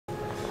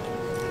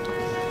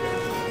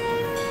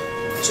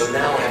So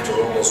now, after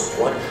almost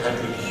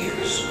 100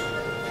 years,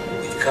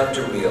 we've come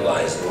to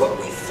realize that what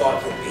we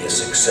thought would be a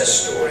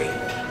success story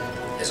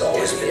has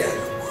always been,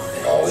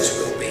 and always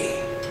will be,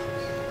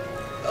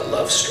 a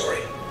love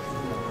story.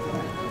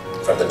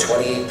 From the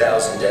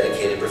 28,000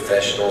 dedicated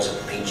professionals at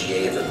the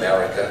PGA of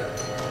America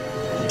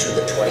to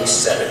the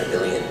 27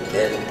 million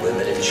men,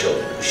 women, and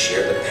children who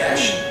share the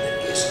passion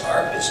that is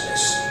our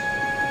business.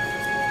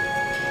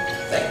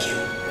 Thank you.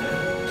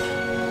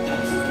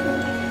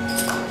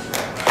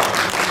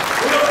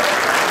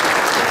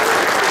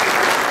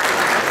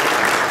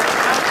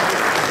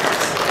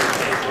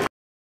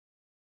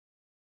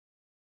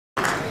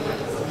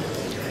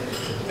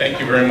 Thank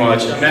you very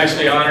much. I'm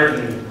actually honored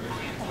and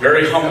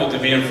very humbled to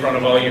be in front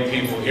of all you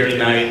people here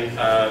tonight,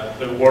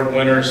 the award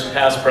winners,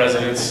 past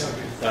presidents,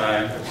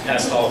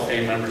 past Hall of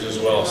Fame members as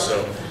well.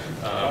 So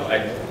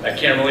I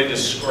can't really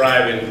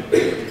describe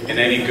in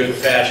any good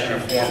fashion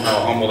or form how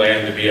humbled I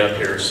am to be up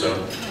here. So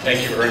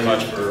thank you very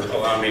much for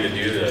allowing me to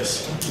do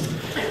this.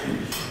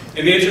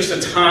 In the interest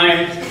of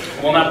time,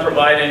 I will not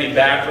provide any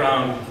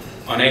background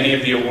on any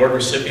of the award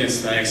recipients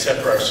tonight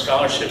except for our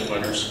scholarship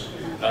winners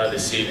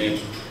this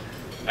evening.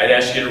 I'd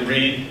ask you to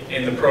read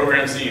in the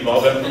programs that you've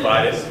all been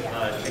provided.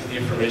 I think the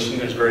information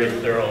there is very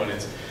thorough, and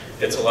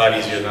it's a lot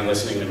easier than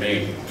listening to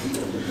me.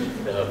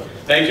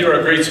 Thank you to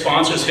our great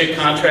sponsors, Hick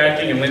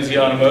Contracting and Lindsay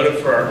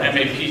Automotive, for our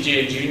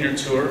PGA Junior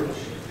Tour.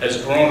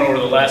 Has grown over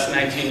the last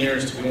 19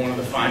 years to be one of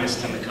the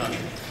finest in the country.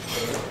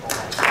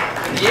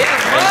 Yeah,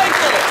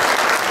 Michael!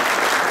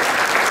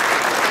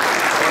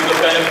 One of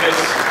the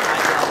benefits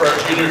for our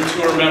Junior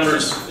Tour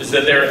members is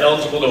that they're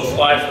eligible to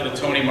apply for the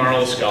Tony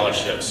Marlowe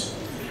scholarships.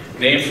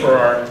 Named for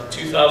our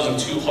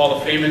 2002 Hall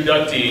of Fame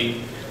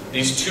inductee,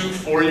 these 2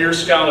 four-year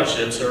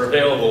scholarships are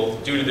available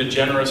due to the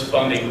generous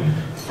funding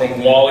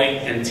from Wally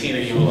and Tina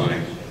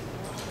Uline.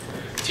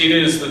 Tina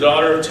is the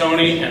daughter of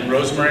Tony and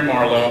Rosemary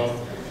Marlowe.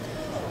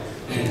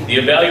 The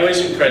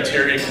evaluation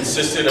criteria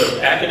consisted of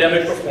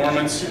academic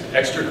performance,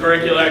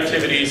 extracurricular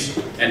activities,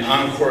 and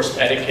on-course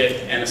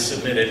etiquette, and a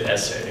submitted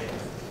essay.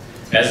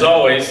 As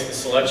always, the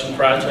selection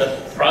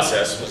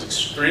process was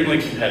extremely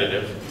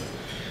competitive.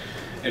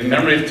 In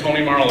memory of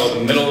Tony Marlowe,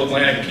 the Middle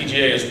Atlantic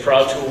PGA is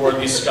proud to award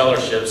these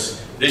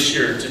scholarships this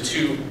year to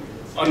 2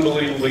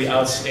 unbelievably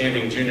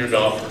outstanding junior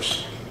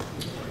golfers.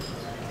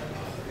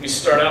 We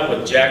start out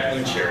with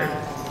Jacqueline Cherry.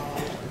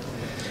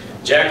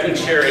 Jacqueline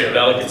Cherry of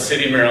Ellicott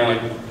City,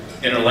 Maryland,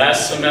 in her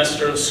last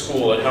semester of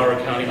school at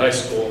Howard County High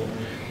School,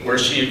 where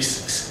she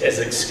has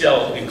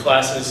excelled in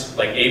classes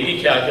like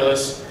AP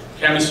Calculus,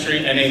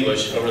 Chemistry, and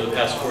English over the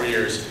past 4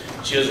 years.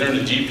 She has earned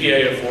a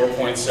GPA of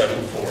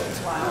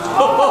 4.74.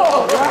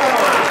 Wow.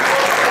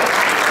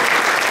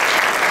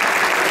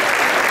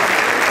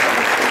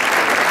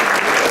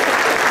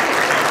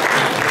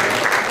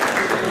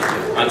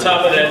 On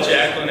top of that,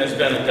 Jacqueline has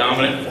been a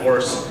dominant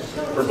force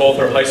for both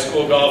her high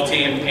school golf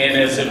team and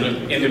as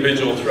an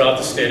individual throughout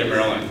the state of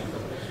Maryland.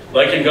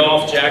 Like in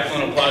golf,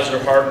 Jacqueline applies her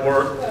hard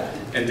work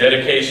and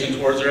dedication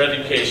towards her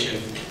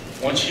education.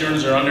 Once she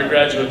earns her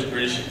undergraduate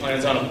degree, she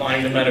plans on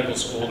applying to medical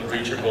school to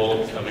reach her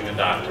goal of becoming a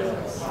doctor.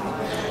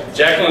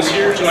 Jacqueline is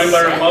here, joined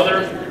by her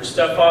mother, her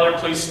stepfather.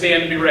 Please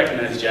stand and be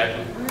recognized,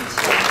 Jacqueline.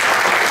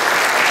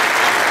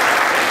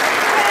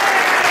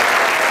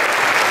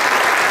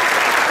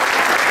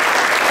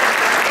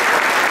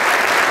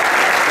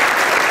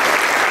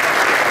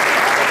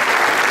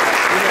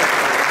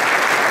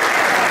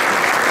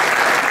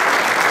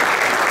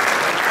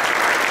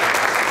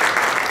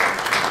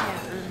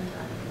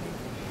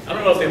 I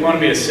don't know if they wanted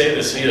me to say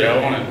this either.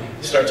 I want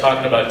to start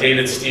talking about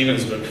David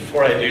Stevens, but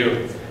before I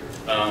do,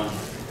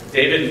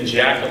 David and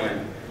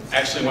Jacqueline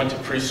actually went to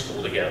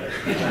preschool together.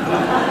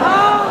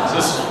 So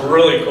this is a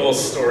really cool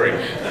story.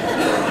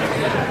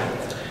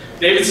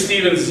 David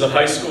Stevens is a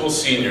high school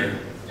senior,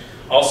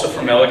 also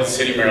from Ellicott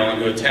City,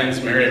 Maryland, who attends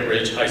Marriott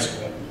Ridge High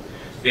School.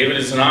 David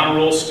is an honor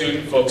roll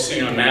student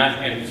focusing on math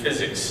and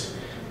physics.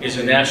 He's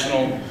a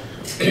National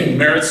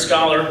Merit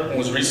Scholar and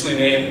was recently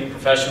named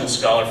Professional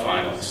Scholar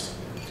Finalist.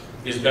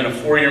 He's been a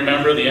 4-year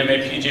member of the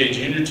PGA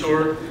Junior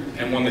Tour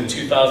and won the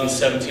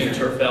 2017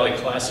 Turf Valley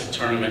Classic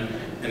Tournament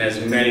and has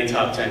many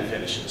top 10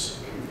 finishes.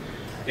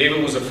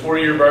 David was a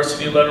 4-year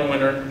varsity letter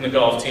winner in the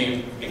golf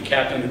team and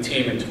captained the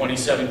team in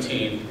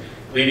 2017,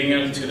 leading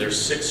them to their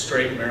 6th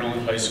straight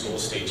Maryland High School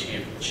State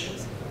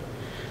Championship.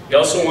 He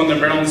also won the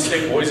Maryland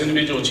State Boys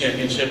Individual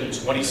Championship in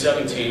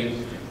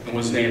 2017 and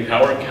was named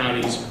Howard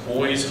County's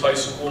Boys High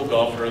School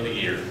Golfer of the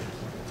Year.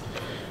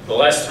 The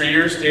last 3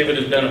 years, David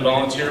has been a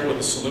volunteer with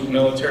the Salute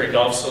Military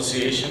Golf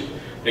Association,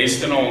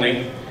 based in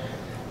Olney.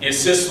 He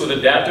assists with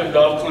adaptive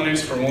golf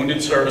clinics for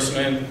wounded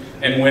servicemen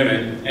and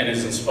women, and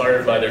is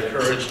inspired by their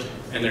courage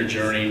and their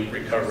journey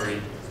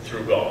recovery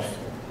through golf.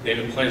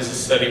 David plans to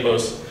study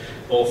both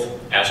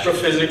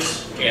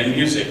astrophysics and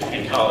music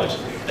in college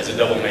as a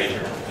double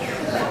major.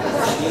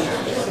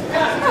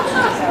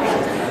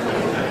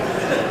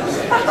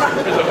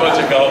 There's a bunch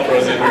of golf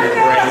pros in here,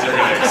 brains are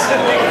going to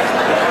explode.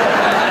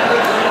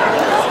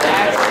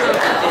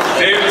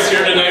 David is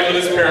here tonight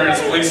with his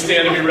parents. Please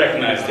stand and be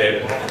recognized,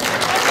 David.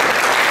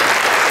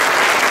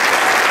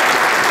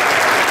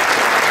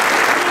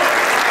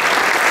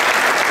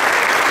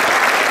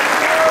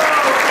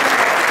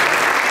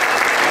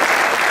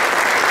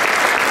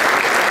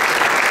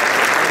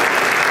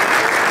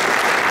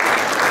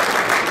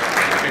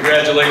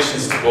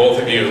 Congratulations to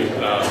both of you.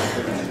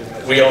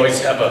 We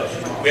always have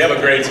a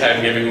great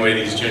time giving away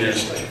these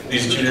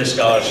junior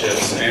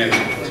scholarships, and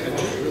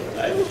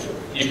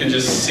you can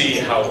just see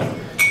how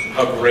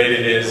great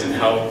it is and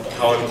how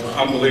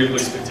unbelievably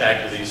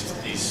spectacular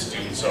these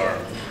students are.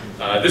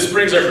 This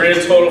brings our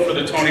grand total for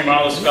the Tony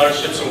Marlowe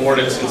scholarships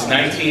awarded since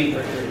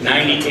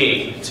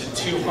 1998 to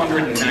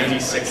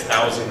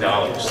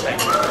 $296,000.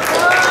 Thank you.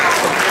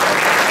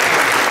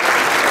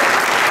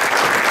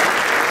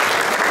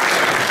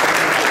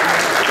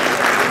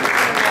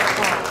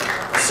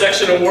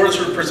 Section awards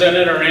were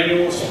presented at our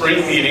annual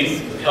spring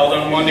meeting held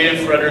on Monday in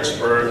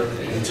Fredericksburg.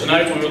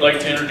 Tonight we would like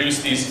to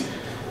introduce these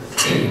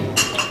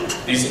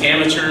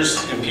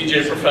amateurs and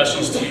PGA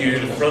professionals to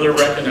you to further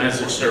recognize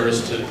their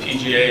service to the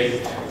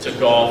PGA, to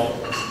golf,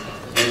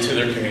 and to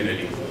their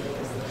community.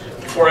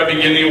 Before I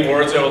begin the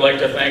awards, I would like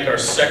to thank our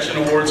Section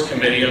Awards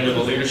Committee under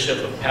the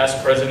leadership of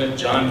past President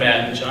John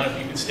Madden. John, if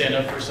you can stand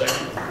up for a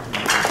second.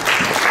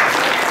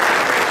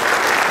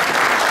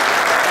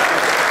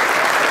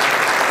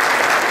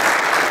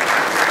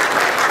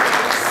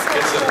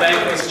 It's a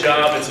thankless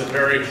job. It's a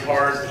very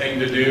hard thing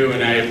to do,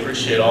 and I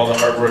appreciate all the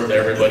hard work that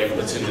everybody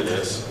puts into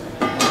this.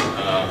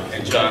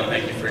 And John,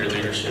 thank you for your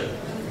leadership.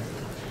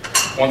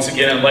 Once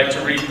again,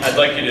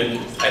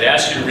 I'd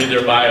ask you to read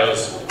their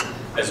bios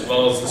as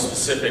well as the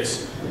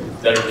specifics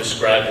that are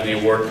described in the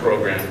award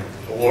program.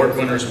 Award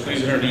winners,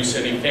 please introduce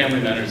any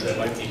family members that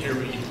might be here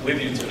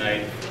with you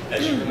tonight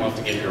as you come up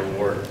to get your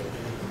award.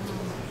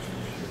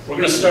 We're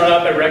going to start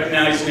out by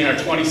recognizing our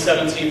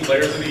 2017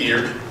 Players of the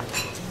Year.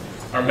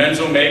 Our Men's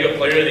Omega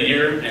Player of the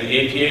Year and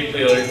APA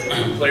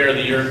Player of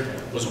the Year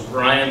was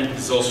Brian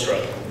Zylstra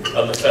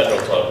of the Federal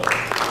Club.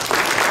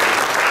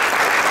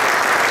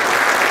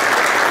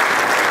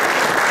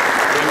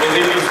 We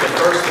believe he's the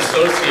first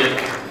associate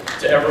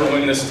to ever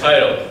win this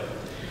title.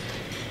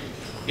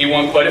 He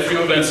won quite a few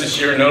events this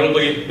year,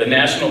 notably the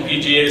National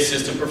PGA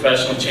Assistant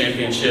Professional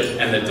Championship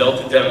and the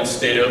Delta Dental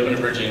State Open of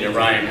Virginia.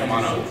 Ryan, come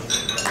on up.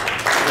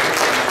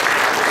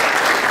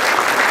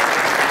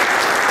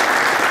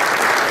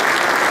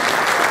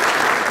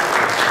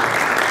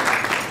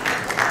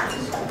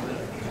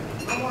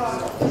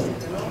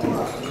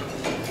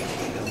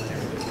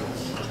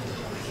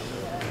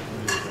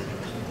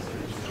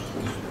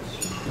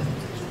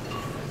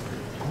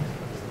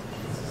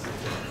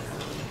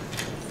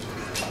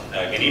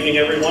 Good evening,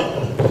 everyone.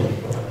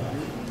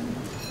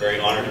 Very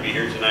honored to be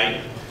here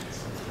tonight.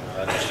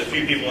 Just a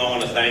few people I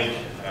want to thank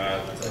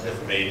that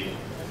have made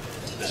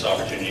this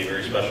opportunity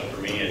very special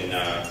for me and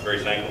very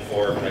thankful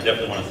for. I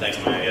definitely want to thank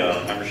my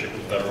membership of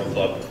the Federal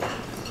Club.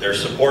 Their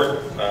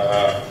support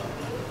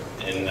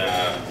in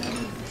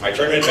my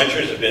tournament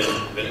ventures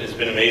has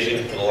been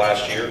amazing for the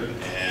last year,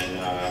 and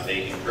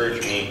they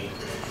encourage me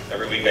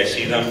every week I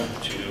see them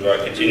to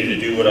continue to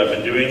do what I've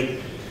been doing.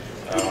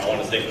 I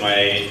want to thank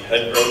my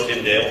head pro,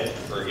 Tim Dale,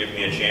 for giving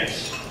me a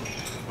chance.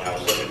 When I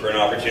was looking for an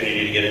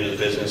opportunity to get into the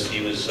business,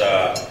 he was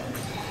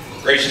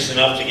gracious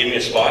enough to give me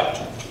a spot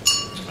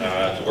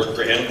to work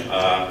for him.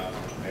 I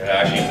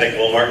actually thank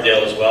Will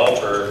Martindale as well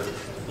for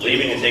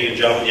leaving and taking a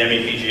job with the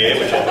MEPGA,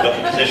 which opened up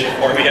a position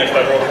for me at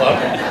Federal Club.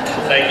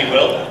 So thank you,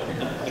 Will.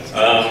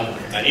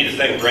 I need to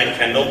thank Brent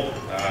Kendall,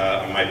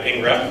 my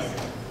ping rep,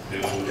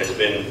 who has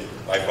been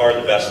by far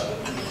the best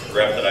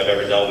rep that I've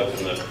ever dealt with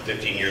in the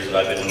 15 years that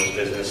I've been in this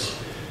business.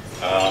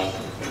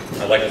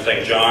 I'd like to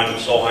thank John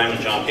Solheim and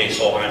John K.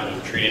 Solheim,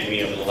 who treated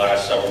me over the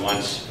last several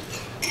months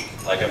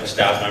like I'm a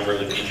staff member of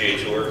the PGA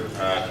Tour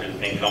through the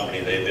Ping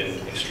Company. They've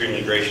been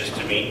extremely gracious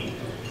to me.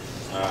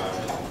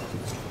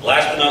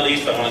 Last but not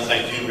least, I want to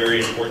thank two very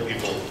important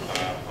people.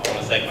 I want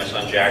to thank my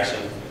son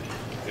Jackson,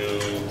 who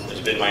has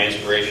been my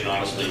inspiration,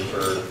 honestly,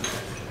 for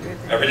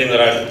everything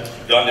that I've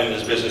gotten into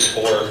this business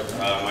for.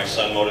 My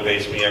son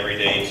motivates me every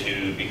day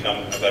to become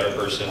a better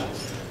person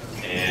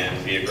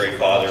and be a great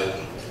father.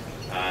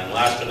 And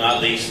last but not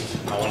least,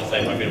 I want to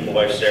thank my beautiful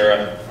wife,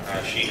 Sarah.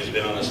 She has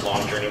been on this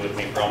long journey with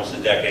me for almost a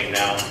decade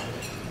now.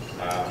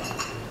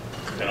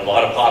 Been a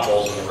lot of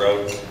potholes in the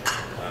road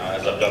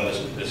as I've done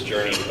this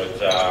journey, but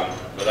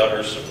without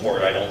her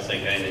support, I don't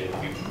think anything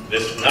would be,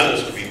 none of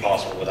this would be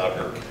possible without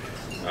her.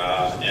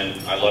 And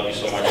I love you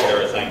so much,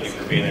 Sarah. Thank you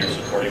for being there and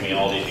supporting me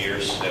all these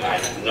years. And I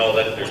know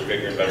that there's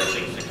bigger and better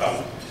things to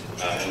come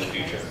in the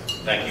future.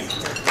 Thank you.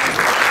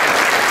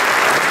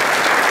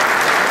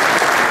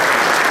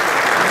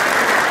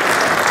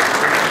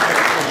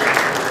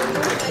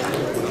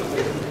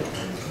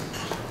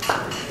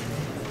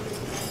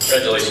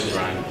 Congratulations,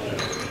 Ryan.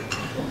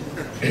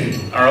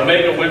 Our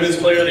Omega Women's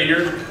Player of the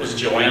Year was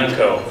Joanna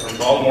Coe from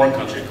Baltimore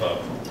Country Club.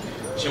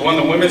 She won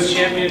the Women's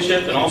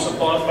Championship and also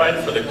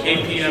qualified for the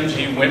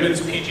KPMG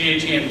Women's PGA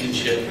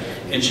Championship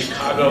in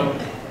Chicago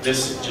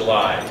this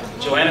July.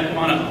 Joanna, come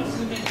on up.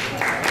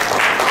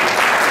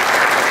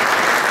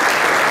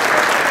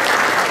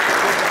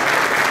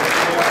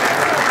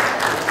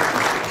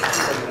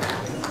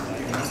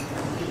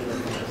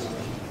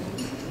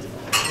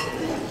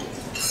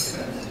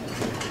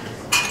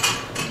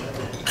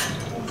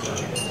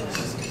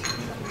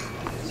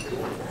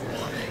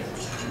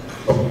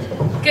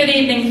 Good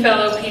evening,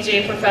 fellow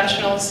PGA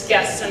professionals,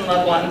 guests, and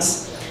loved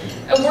ones.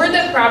 A word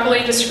that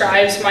properly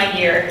describes my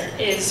year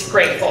is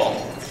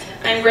grateful.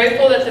 I'm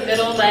grateful that the Mid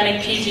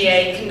Atlantic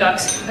PGA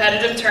conducts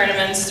competitive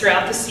tournaments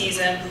throughout the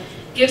season,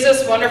 gives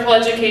us wonderful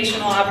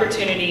educational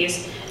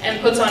opportunities, and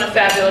puts on a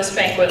fabulous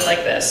banquet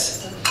like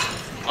this.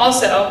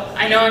 Also,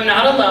 I know I'm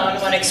not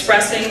alone when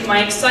expressing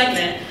my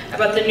excitement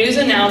about the news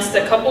announced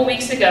a couple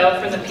weeks ago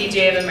from the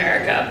PGA of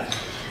America.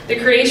 The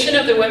creation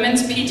of the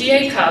Women's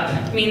PGA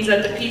Cup means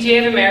that the PGA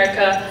of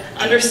America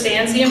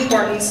understands the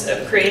importance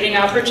of creating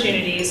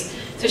opportunities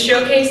to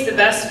showcase the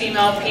best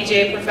female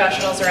PGA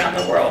professionals around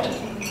the world.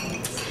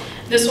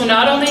 This will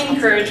not only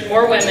encourage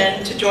more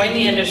women to join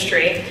the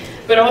industry,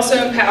 but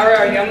also empower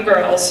our young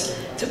girls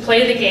to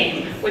play the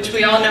game, which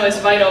we all know is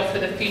vital for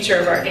the future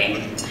of our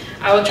game.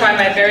 I will try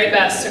my very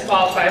best to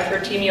qualify for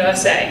Team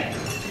USA.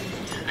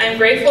 I am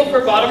grateful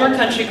for Baltimore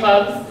Country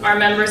Club, our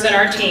members, and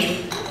our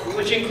team,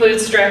 which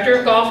includes Director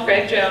of Golf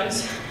Greg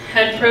Jones,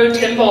 Head Pro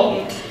Tim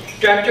Bolton,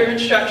 Director of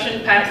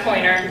Instruction Pat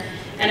Coiner,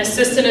 and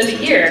Assistant of the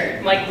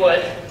Year Mike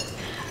Wood.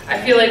 I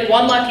feel like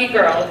one lucky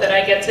girl that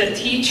I get to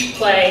teach,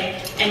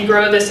 play, and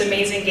grow this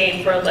amazing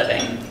game for a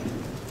living.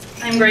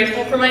 I'm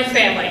grateful for my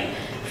family,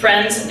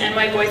 friends, and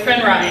my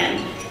boyfriend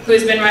Ryan, who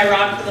has been my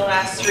rock for the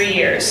last 3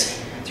 years.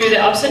 Through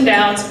the ups and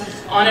downs,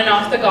 on and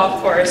off the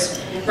golf course,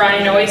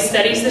 Ryan always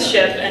steadies the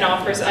ship and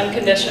offers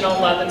unconditional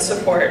love and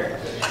support.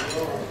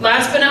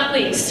 Last but not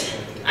least,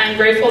 I'm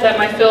grateful that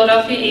my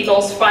Philadelphia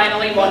Eagles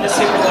finally won the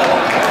Super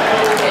Bowl.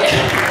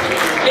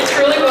 It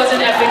truly was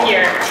an epic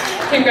year.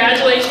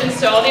 Congratulations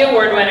to all the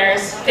award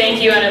winners.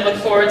 Thank you, and I look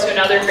forward to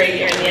another great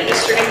year in the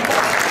industry.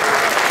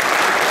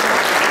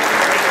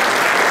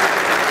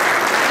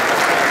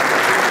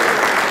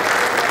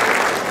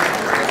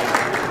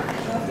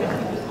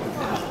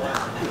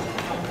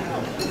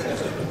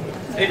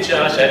 Hey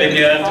Josh, I didn't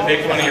have to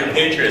make fun of your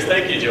Patriots.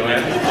 Thank you,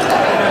 Joanne.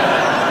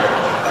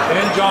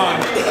 And John.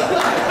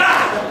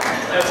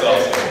 That's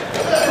awesome.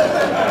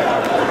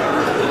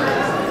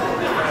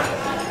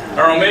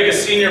 Our Omega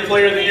Senior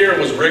Player of the Year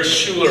was Rick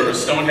Schuler of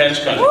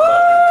Stonehenge Country Club.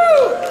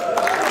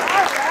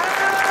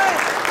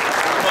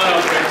 Come on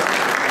up, Rick.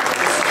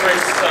 This is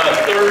Rick's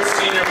third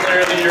Senior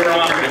Player of the Year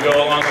honor to go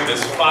along with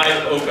his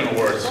 5 Open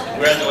Awards.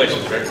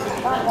 Congratulations, Rick.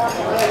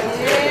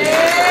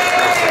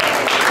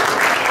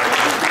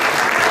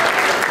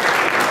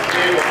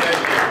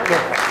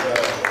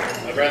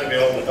 I'd rather be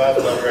holding the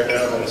Bible up right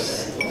now than in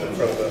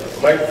front of the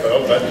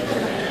microphone, but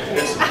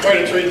it's quite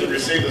a treat to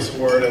receive this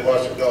award at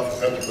Washington Golf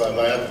Country Club.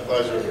 I have the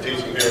pleasure of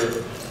teaching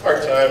here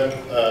part-time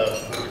at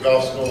the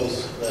golf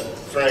schools that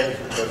Frank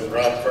and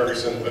Rob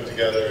Ferguson put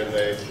together, and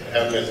they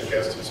have me as a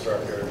guest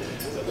instructor.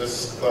 So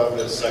this club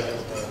is second.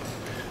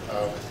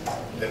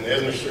 And the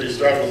industry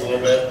struggles a little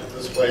bit.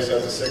 This place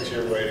has a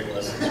 6-year waiting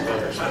list. It's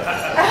very respectful.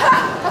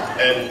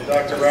 And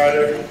Dr.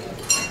 Ryder,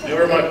 you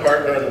were my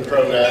partner in the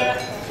Pro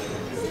Net.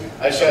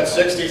 I shot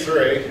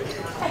 63,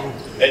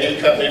 and you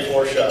cut me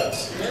 4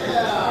 shots.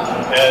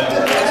 And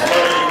it's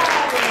funny,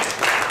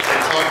 in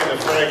talking to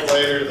Frank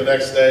later the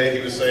next day,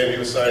 he was saying he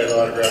was signing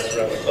autographs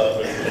around the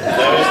club, and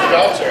that is the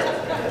golf chair.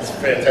 It's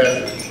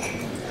fantastic.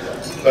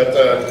 But,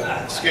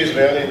 excuse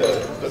me, I need to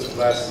put some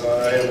glasses on.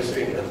 I am a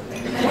senior.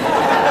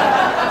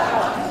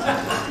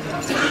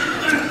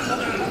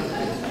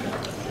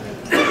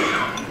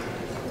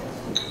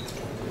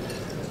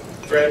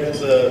 Fred,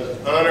 it's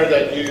an honor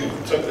that you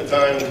took the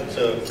time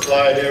to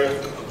fly here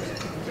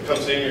to come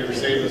see me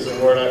receive this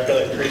award. I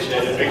really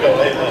appreciate it. Rico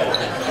late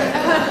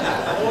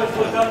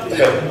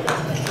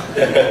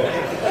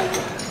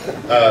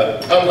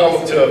I'm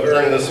humbled to have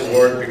earned this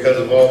award because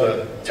of all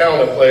the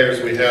talented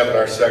players we have in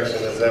our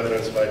section, as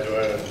evidenced by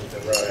Joanne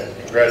and Ryan.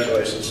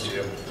 Congratulations to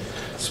you.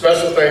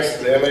 Special thanks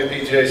to the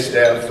MAPGA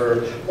staff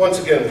for once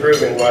again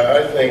proving why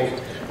I think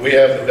we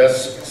have the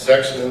best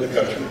section in the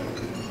country.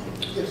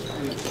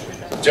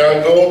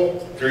 John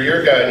Gould, through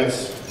your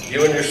guidance,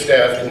 you and your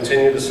staff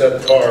continue to set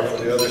the bar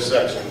for the other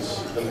sections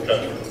in the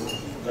country.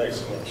 Thanks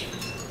so much.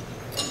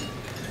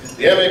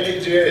 The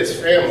MAPGA is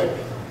family.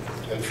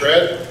 And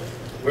Fred,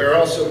 we are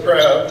also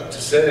proud to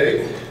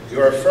say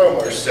you are from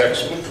our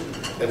section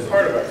and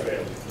part of our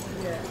family.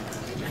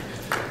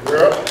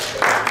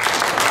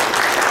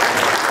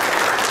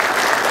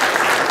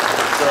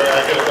 Sorry, I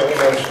get a little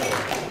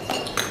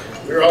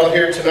emotional. We're all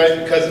here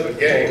tonight because of a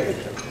game.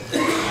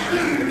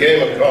 The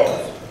game of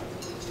golf.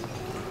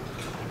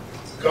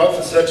 Golf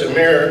is such a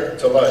mirror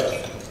to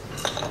life,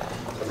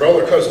 a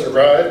roller coaster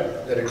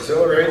ride that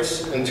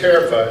exhilarates and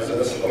terrifies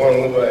us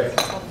along the way.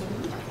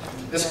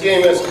 This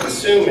game has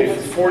consumed me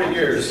for 40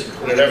 years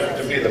in an effort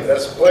to be the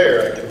best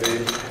player I can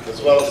be, as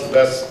well as the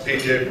best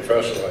PGA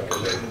professional I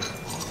can be.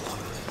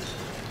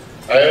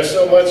 I owe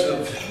so much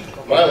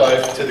of my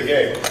life to the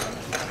game.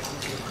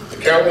 The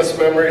countless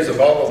memories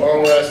of all the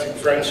long-lasting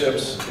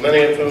friendships,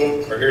 many of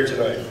whom are here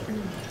tonight.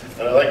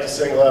 And I'd like to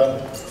single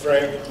out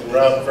Frank and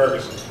Rob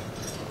Ferguson.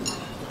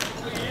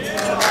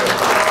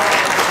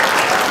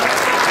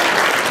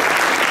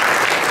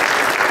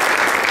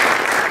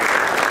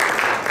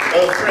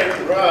 Oh, Frank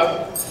and Rob,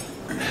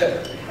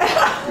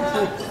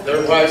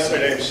 Their wives are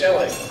named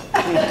Shelley.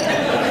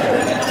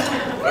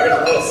 There's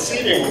a little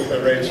seating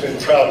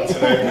arrangement problem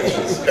today, which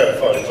is kind of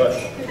funny, but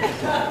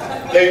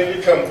they've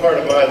become part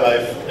of my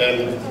life,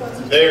 and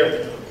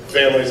their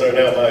families are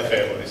now my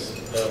families.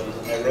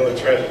 I really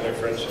treasure their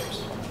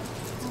friendships.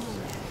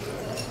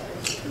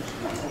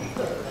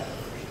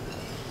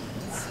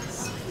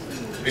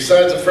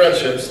 Besides the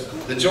friendships,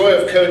 the joy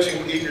of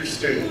coaching eager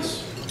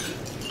students,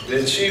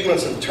 the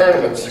achievements of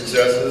tournament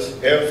successes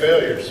and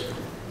failures.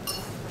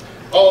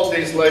 All of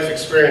these life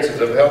experiences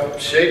have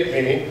helped shape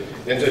me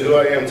into who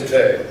I am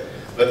today,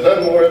 but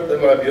none more than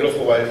my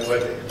beautiful wife,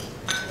 Wendy.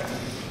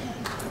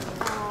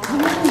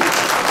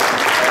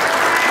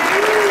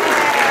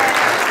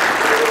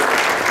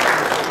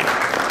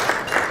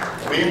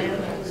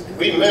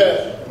 We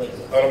met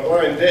on a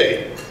blind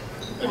date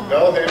at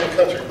Belhaven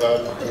Country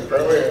Club in the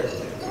Pro area.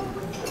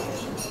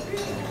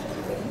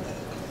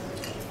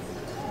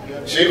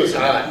 She was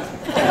hot.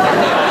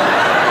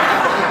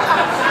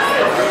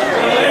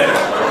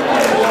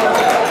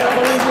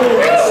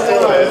 It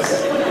still is.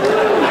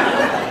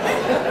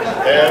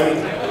 And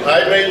I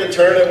made the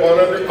turn at 1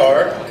 under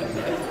par.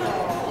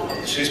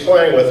 She's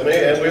playing with me,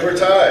 and we were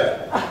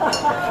tied.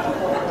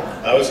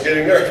 I was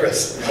getting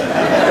nervous.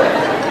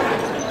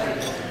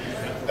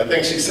 I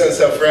think she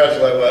sensed how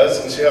fragile I was,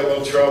 and she had a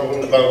little trouble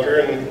in the bunker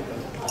and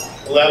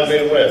allowed me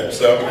to win.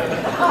 So,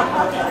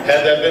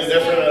 had that been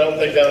different, I don't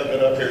think I would have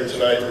been up here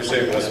tonight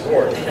receiving this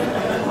award.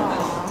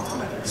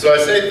 So I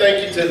say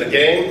thank you to the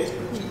game,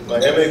 my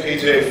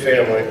MAPGA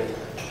family,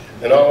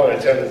 and all in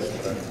attendance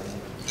tonight.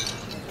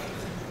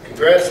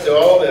 Congrats to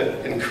all the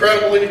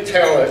incredibly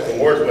talented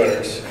award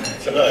winners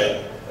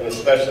tonight, and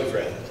especially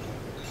Fred.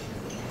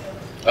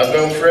 I've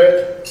known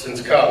Fred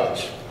since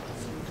college.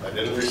 I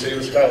didn't receive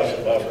a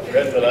scholarship offer,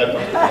 Fred, but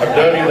I've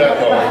known you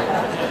that long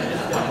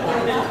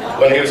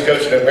when he was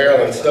coaching at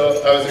Maryland.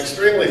 So I was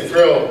extremely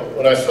thrilled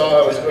when I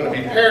saw I was going to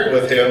be paired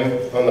with him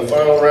on the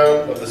final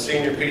round of the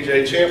Senior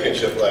PGA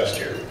Championship last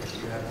year.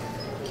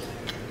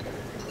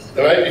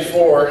 The night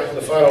before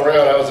the final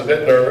round, I was a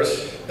bit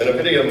nervous, and a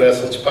video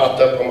message popped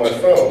up on my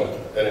phone,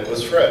 and it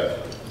was Fred.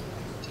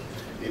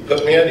 He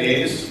put me at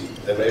ease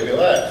and made me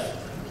laugh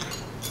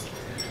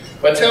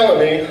by telling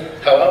me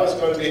how I was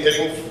going to be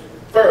hitting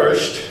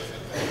first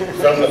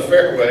from the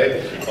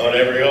fairway on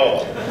every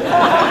hole.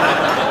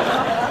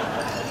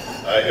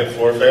 I hit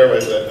 4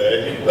 fairways that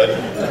day, but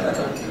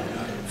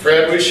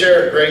Fred, we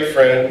share a great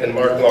friend in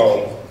Mark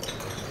Long.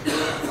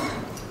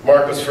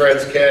 Mark was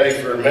Fred's caddy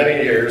for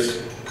many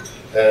years,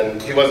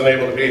 and he wasn't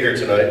able to be here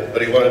tonight,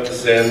 but he wanted to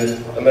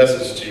send a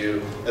message to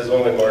you as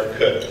only Mark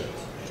could.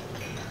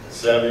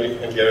 Savvy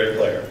and Gary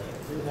Player.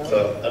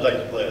 So I'd like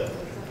to play it.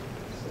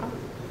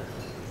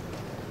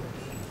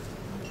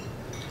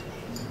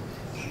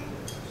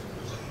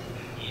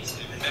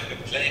 I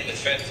remember playing with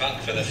Fred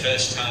Funk for the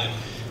first time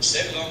so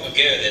long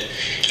ago that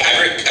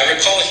I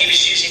recall he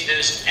was using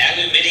those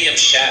aluminium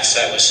shafts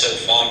I was so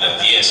fond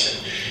of, yes.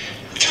 And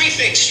 3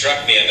 things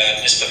struck me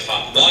about Mr.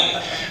 Funk.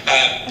 One,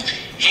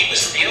 he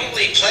was the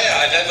only player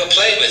I've ever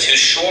played with who's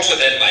shorter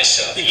than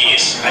myself.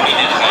 Yes, I mean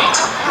in height.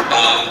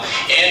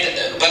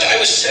 But I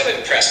was so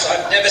impressed.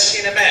 I've never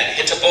seen a man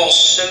hit a ball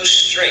so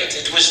straight.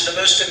 It was the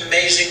most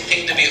amazing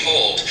thing to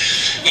behold.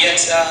 Yet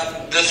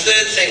the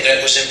third thing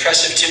that was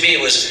impressive to me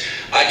was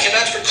I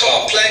cannot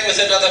recall playing with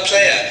another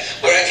player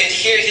where I could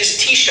hear his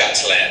tee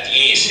shots land.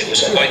 Yes, it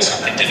was quite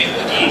something to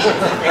behold. Yes.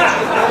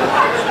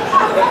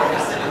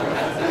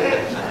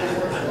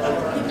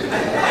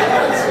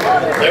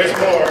 There's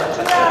more.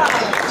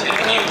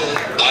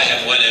 I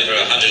have won over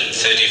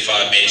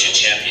 135 major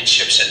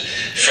championships, and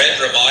Fred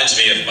reminds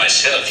me of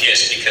myself,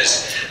 yes,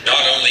 because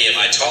not only am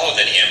I taller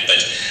than him,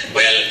 but,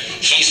 well,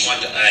 he's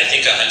won, I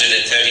think,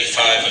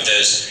 135 of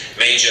those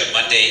major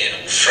Monday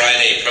and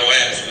Friday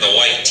Pro-Am from the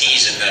white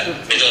tees in the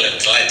Middle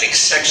Atlantic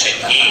section.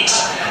 He's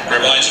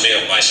reminds me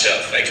of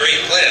myself. A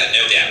great player,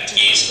 no doubt.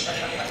 He's.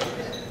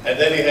 And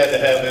then he had to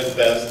have his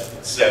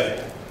best 7.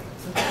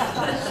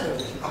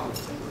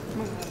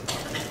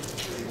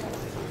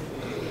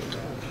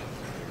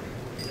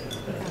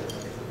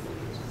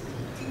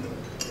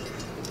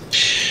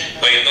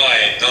 Well, you know,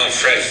 I've known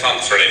Fred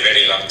Funk for a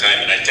very long time,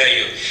 and I tell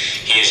you,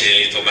 he is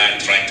a little man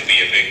trying to be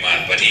a big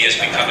man, but he has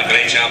become a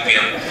great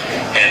champion,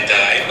 and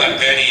I'm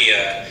very,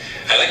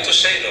 I like to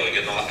say though,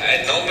 you know,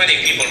 not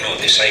many people know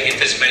this, I hit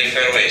as many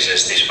fairways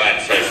as this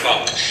man, Fred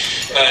Funk.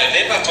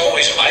 They're not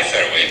always my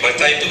fairway, but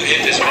I do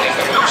hit as many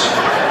fairways.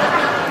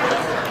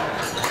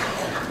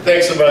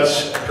 Thanks so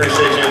much.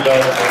 Appreciate you, Don.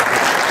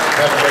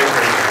 Have a great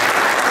day.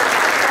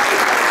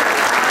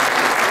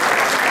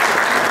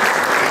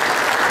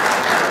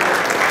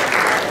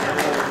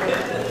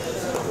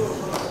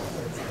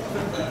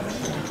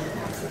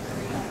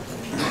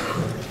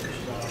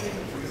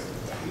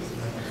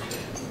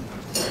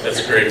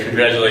 That's great.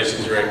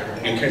 Congratulations, Rick.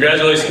 And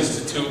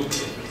congratulations to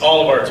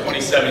all of our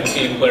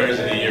 2017 Players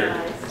of the Year.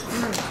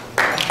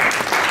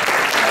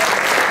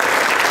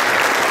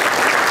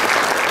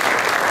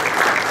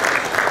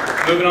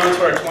 Moving on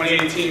to our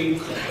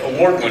 2018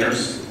 award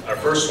winners. Our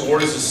first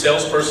award is the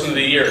Salesperson of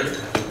the Year.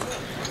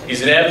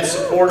 He's an avid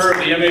supporter of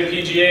the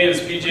MAPGA and his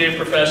PGA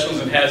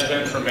professionals and has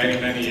been for many,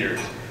 many years.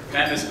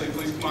 Matt Nisley,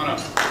 please come on up.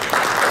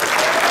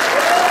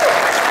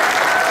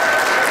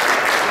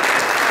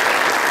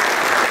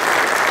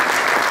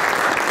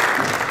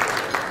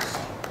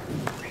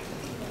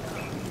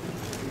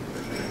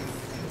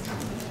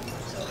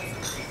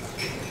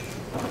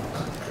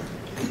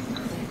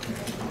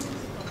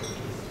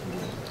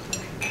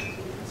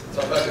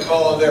 So I'm back to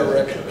call on there,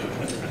 Rick.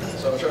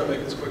 So I'll try to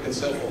make this quick and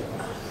simple.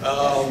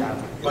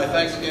 My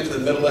thanks again to the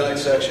Mid Atlantic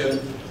section.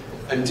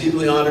 I'm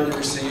deeply honored to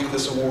receive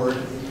this award,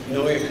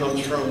 knowing it comes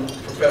from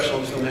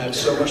professionals whom I have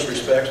so much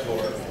respect for.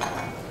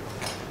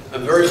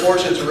 I'm very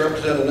fortunate to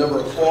represent a number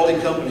of quality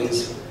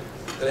companies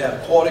that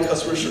have quality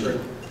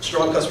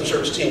strong customer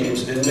service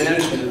teams and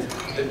management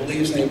that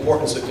believes in the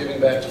importance of giving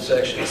back to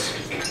sections.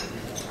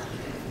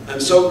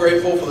 I'm so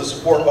grateful for the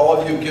support all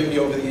of you have given me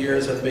over the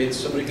years. I've made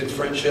so many good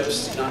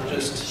friendships, not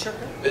just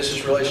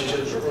business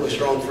relationships, but really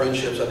strong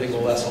friendships I think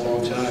will last a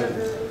long time.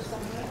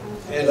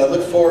 And I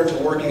look forward to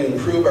working to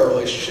improve our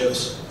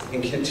relationships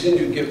and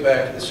continue to give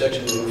back to the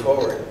section moving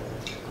forward.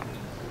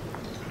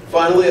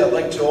 Finally, I'd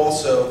like to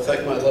also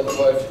thank my lovely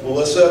wife,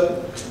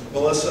 Melissa,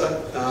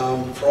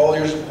 for all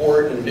your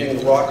support and being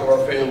the rock of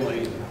our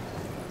family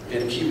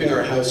and keeping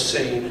our house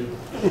sane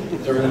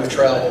during my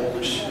travel,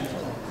 which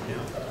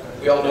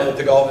we all know that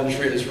the golf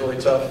industry is really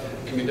tough.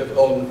 It can be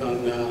difficult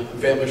on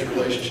family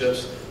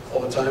relationships all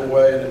the time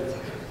away, and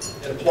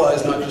it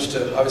applies not just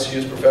to obviously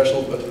you as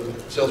professionals, but to the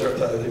sales rep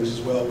side of things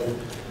as well,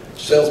 with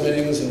sales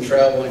meetings and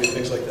traveling and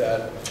things like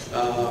that.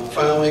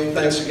 Finally,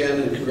 thanks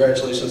again and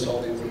congratulations to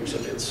all the award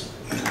recipients.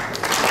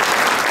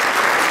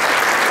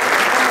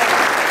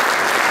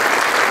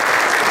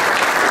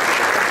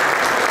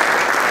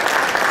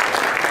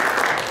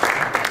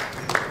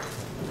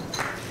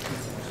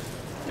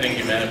 Thank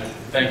you, Matt.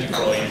 Thank you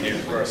for all you do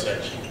for our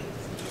section.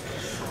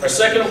 Our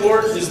second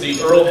award is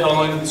the Earl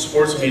Helen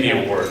Sports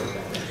Media Award.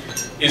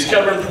 He's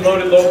covered and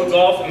promoted local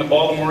golf in the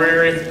Baltimore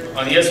area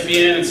on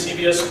ESPN and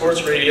CBS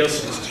Sports Radio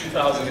since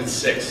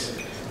 2006.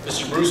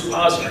 Mr. Bruce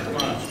Posner, come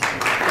on.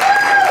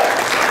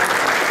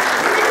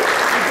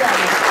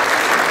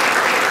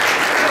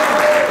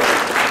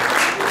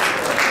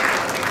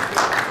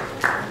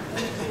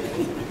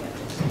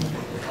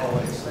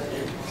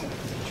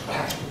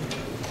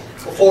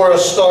 Before I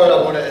start,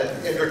 I want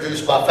to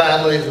introduce my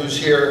family who's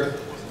here.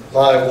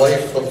 My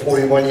wife of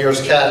 41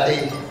 years,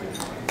 Kathy.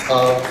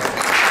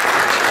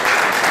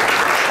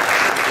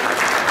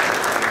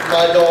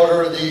 My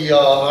daughter, the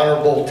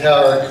Honorable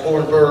Tara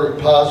Kornberg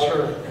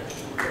Posner.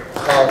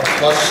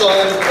 My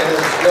son and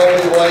his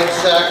lovely wife,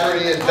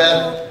 Zachary and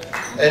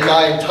Beth, and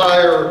my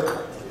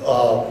entire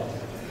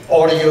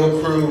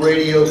audio crew,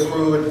 radio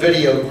crew, and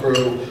video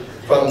crew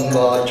from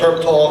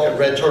Turp Talk and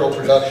Red Turtle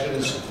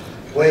Productions,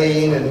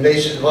 Wayne and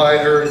Mason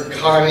Viner and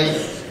Connie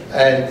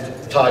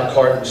and Todd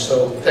Carton.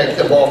 So thank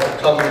them all for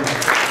coming.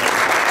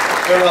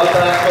 They're my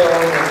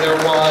backbone and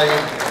they're why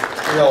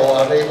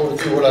I'm able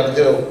to do what I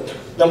do.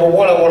 Number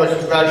one, I want to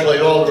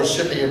congratulate all the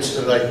recipients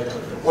tonight.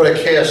 What a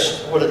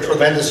cast, what a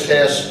tremendous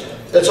cast.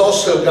 That's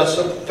also got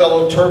some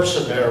fellow Terps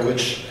in there,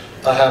 which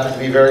I happen to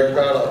be very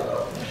proud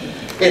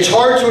of. It's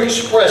hard to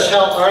express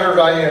how honored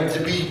I am to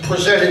be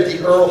presented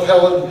the Earl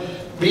Helen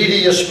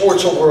Media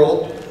Sports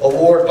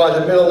Award by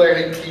the Mid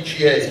Atlantic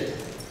PGA.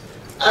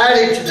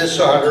 Adding to this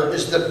honor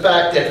is the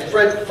fact that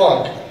Fred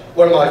Funk,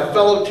 one of my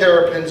fellow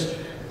Terrapins,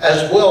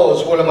 as well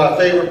as one of my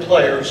favorite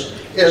players,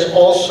 is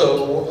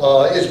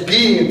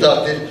being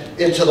inducted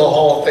into the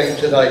Hall of Fame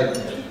tonight.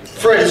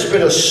 Fred has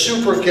been a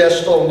super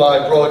guest on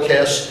my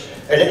broadcast,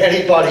 and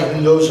anybody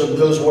who knows him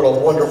knows what a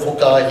wonderful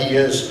guy he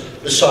is,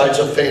 besides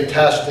a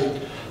fantastic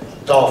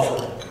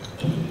golfer.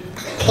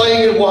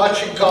 Playing and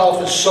watching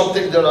golf is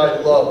something that I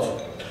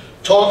love.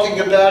 Talking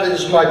about it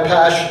is my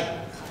passion.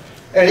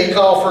 Any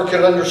golfer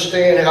can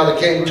understand how the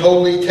game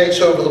totally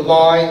takes over the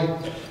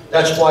mind.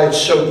 That's why it's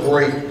so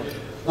great.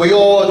 We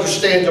all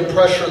understand the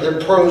pressure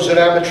that pros and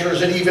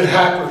amateurs and even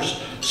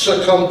hackers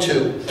succumb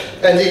to,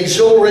 and the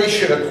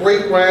exhilaration a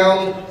great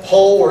round,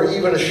 hole, or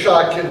even a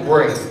shot can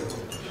bring.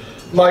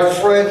 My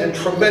friend and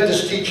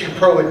tremendous teaching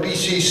pro at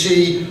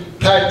BCC,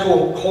 Pat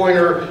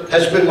Coiner,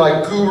 has been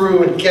my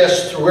guru and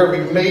guest through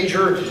every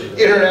major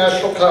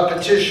international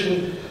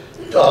competition,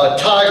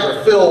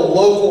 Tiger, Phil,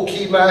 local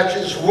key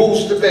matches,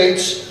 rules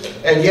debates,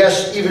 and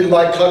yes, even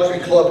my country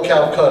club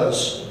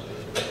Calcuttas.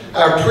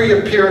 Our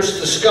pre-appearance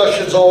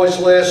discussions always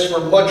last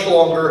for much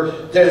longer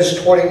than his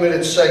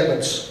 20-minute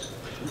segments.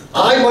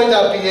 I might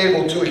not be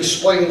able to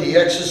explain the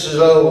X's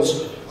and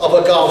O's of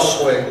a golf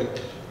swing,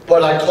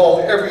 but I call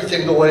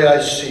everything the way I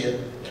see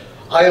it.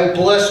 I am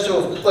blessed to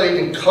have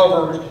played and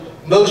covered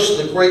most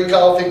of the great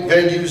golfing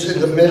venues in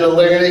the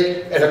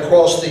Mid-Atlantic and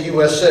across the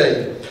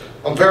USA.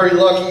 I'm very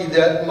lucky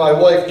that my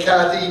wife,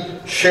 Kathy,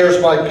 shares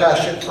my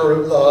passion for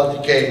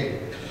the game.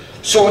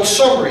 So in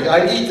summary,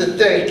 I need to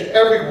thank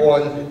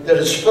everyone that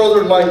has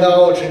furthered my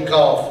knowledge in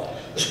golf,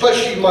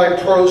 especially my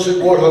pros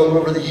at Woodhome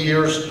over the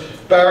years,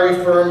 Barry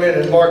Furman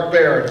and Mark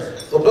Barron.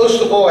 But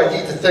most of all, I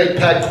need to thank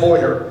Pat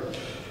Coiner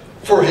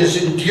for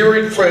his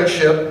endearing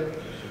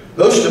friendship,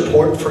 Most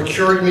important, for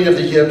curing me of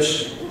the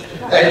yips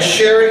and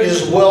sharing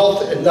his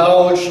wealth and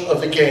knowledge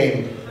of the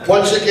game.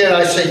 Once again,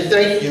 I say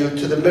thank you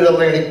to the Mid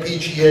Atlantic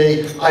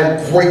PGA.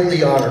 I'm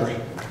greatly honored.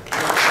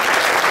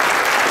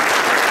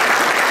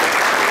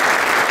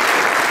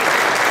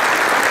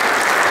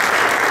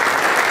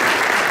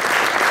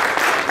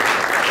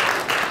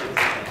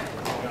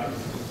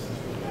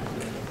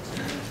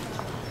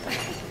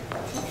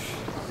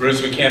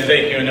 Bruce, we can't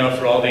thank you enough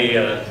for all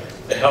the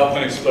help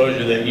and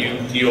exposure that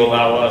you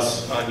allow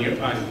us on your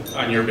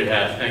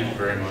behalf. Thank you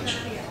very much.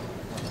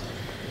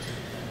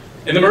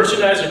 In the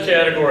merchandiser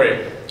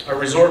category, our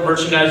Resort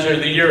Merchandiser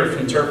of the Year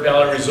from Turf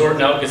Valley Resort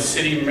in Ellicott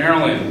City,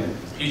 Maryland,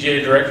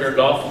 PGA Director of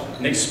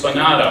Golf, Nick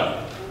Spinato.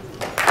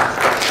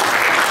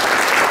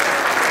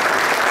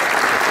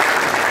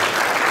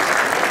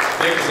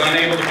 Nick is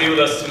unable to be with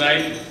us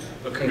tonight,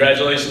 but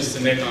congratulations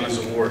to Nick on his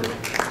award.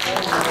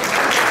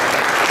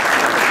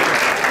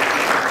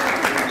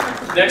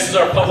 Next is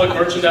our Public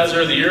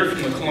Merchandiser of the Year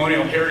from the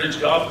Colonial Heritage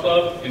Golf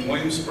Club in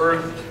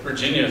Williamsburg,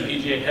 Virginia,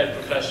 PGA Head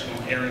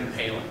Professional Aaron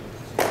Palin.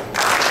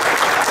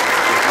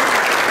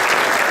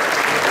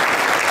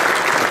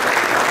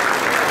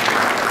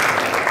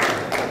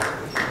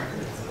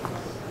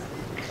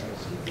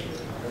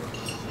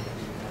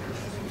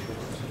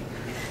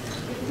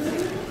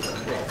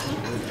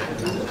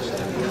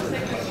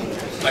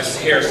 My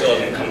hair still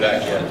hasn't come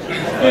back yet.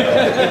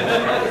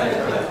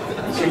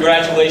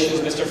 Congratulations,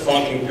 Mr.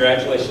 Funk, and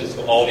congratulations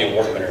to all the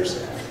award winners.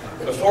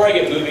 Before I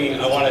get moving,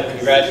 I want to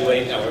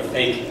congratulate and I want to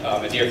thank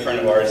a dear friend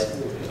of ours,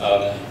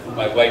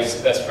 my wife's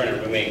best friend and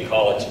roommate in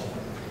college,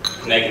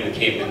 Megan, who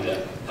came in to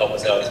help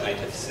us out tonight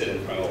to sit in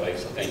front of my wife,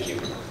 so thank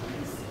you.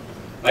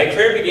 My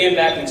career began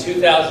back in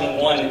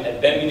 2001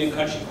 at Bentley New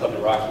Country Club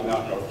in Rocky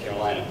Mount, North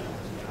Carolina.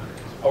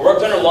 I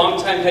worked under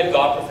longtime head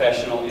golf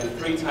professional and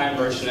three-time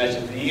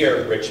Merchandiser of the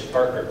Year, Rich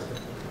Parker.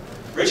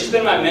 Rich has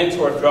been my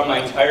mentor throughout my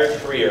entire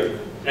career,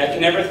 and I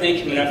can never thank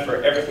him enough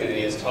for everything that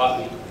he has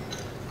taught me.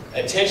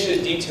 Attention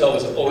to detail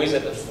was always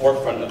at the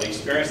forefront of the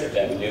experience at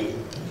Bentley,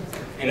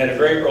 and at a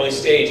very early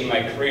stage in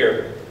my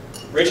career,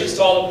 Rich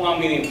installed upon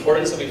me the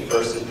importance of a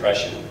first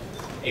impression,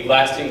 a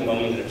lasting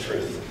moment of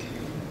truth.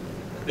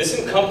 This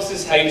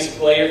encompasses how you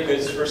display your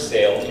goods for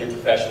sale in your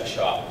professional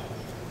shop.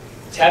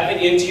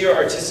 Tapping into your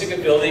artistic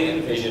ability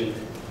and vision,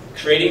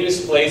 creating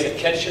displays that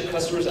catch your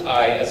customer's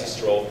eye as they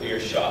stroll through your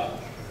shop.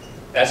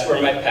 That's where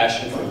my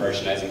passion for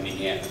merchandising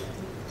began.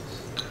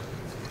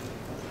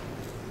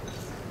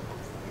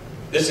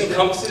 This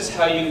encompasses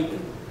how you,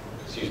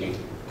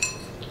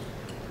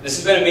 This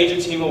has been a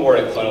major team award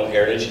at Colonial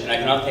Heritage, and I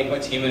cannot thank my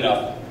team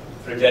enough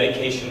for their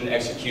dedication and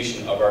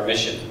execution of our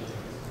mission.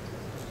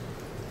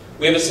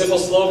 We have a simple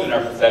slogan in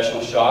our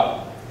professional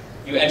shop: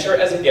 you enter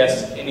as a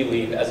guest and you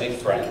leave as a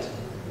friend.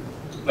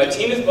 My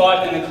team has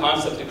bought in the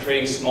concept of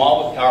creating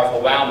small but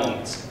powerful wow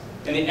moments,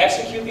 and they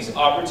execute these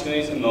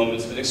opportunities and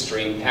moments with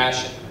extreme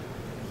passion.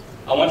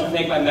 I want to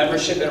thank my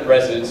membership and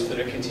residents for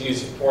their continued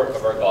support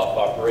of our golf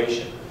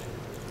operation.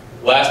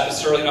 Last but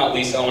certainly not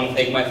least, I want to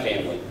thank my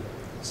family,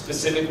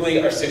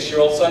 specifically our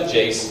 6-year-old son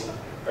Jace,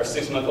 our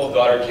 6-month-old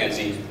daughter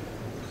Kenzie,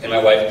 and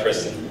my wife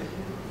Kristen.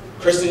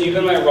 Kristen, you've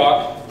been my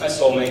rock, my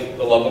soulmate,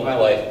 the love of my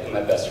life, and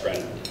my best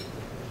friend.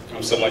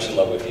 I'm so much in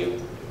love with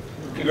you.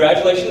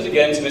 Congratulations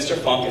again to Mr.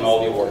 Funk and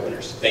all the award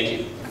winners. Thank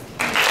you.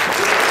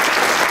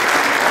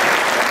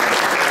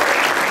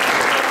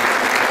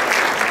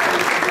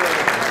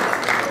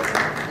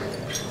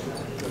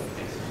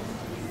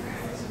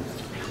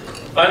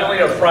 Finally,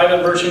 our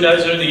Private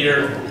Merchandiser of the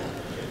Year,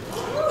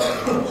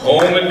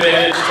 home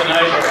advantage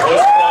tonight, our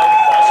host club,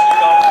 Boston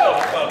Golf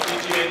Club,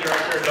 PGA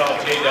Director of Golf,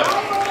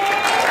 J.W.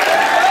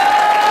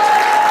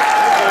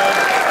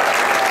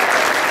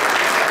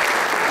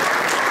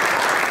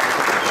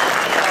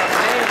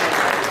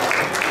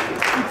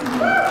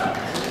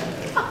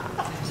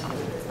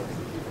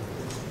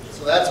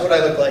 So that's what I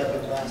look like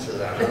with glasses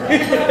on.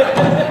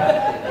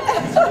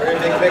 Very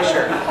big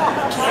picture.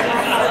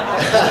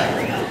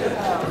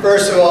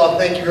 First of all,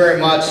 thank you very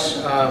much.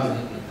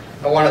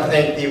 I want to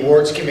thank the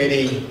awards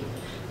committee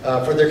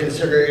for their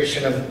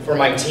consideration for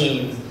my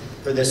team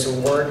for this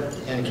award,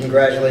 and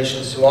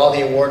congratulations to all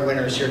the award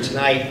winners here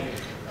tonight,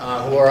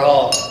 who are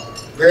all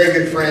very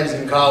good friends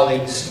and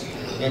colleagues,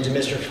 and to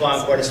Mr.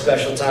 Funk, what a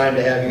special time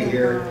to have you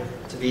here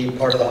to be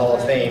part of the Hall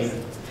of Fame.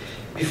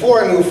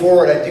 Before I move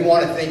forward, I do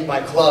want to thank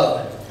my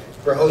club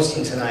for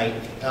hosting tonight.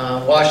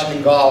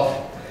 Washington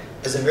Golf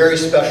is a very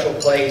special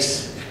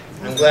place.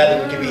 I'm glad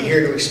that we could be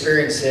here to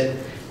experience it.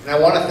 And I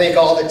want to thank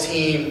all the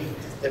team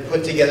that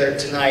put together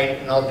tonight,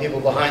 and all the people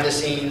behind the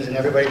scenes, and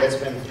everybody that's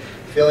been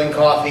filling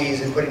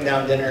coffees and putting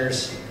down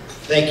dinners.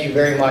 Thank you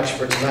very much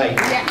for tonight.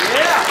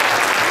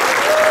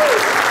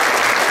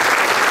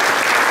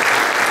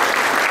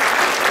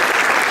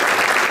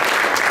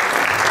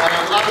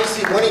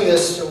 Obviously, winning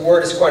this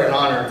award is quite an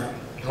honor.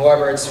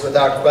 However, it's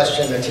without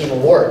question a team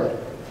award.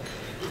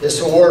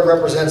 This award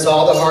represents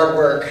all the hard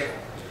work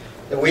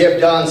that we have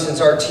done since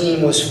our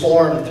team was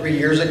formed 3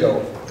 years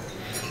ago.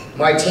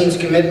 My team's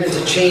commitment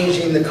to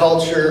changing the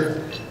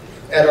culture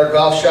at our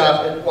golf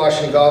shop at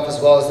Washington Golf,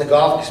 as well as the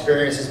golf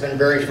experience, has been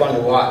very fun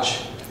to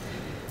watch.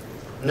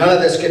 None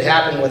of this could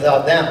happen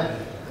without them.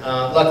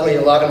 Luckily,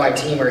 a lot of my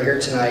team are here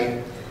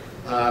tonight.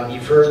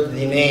 You've heard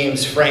the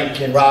names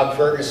Frank and Rob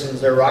Ferguson.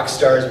 They're rock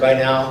stars by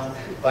now,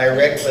 by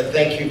Rick, but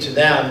thank you to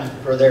them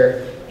for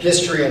their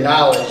history and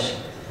knowledge.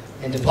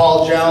 And to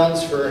Paul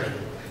Jones for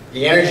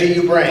the energy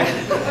you bring.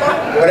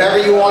 Whatever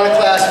you want to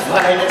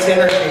classify it as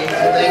energy,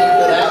 so thank you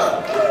for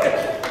that.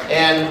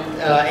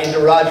 And to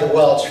Roger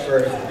Welch for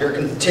your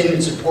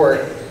continued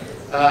support.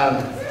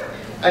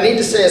 I need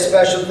to say a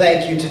special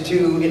thank you to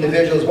two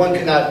individuals. One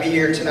could not be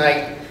here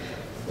tonight.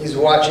 He's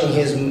watching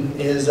his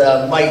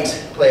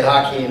mite play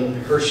hockey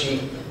in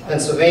Hershey,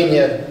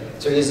 Pennsylvania,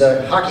 so he's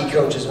a hockey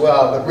coach as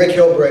well. But Rick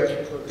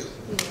Hilbrick,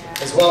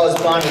 as well as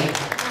Bonnie,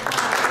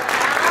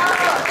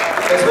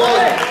 as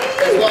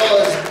well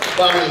as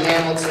Bonnie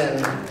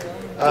Hamilton,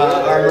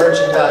 our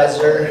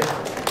merchandiser,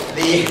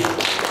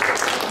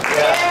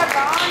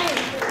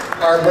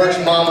 our merch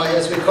mama,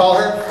 as we call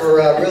her, for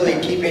really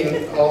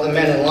keeping all the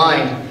men in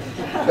line.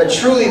 But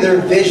truly,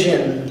 their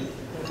vision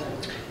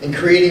in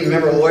creating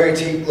member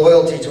loyalty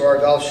to our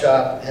golf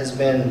shop has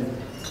been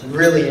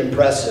really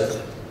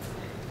impressive.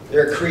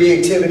 Their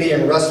creativity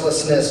and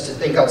restlessness to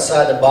think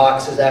outside the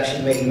box has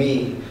actually made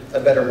me a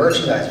better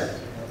merchandiser.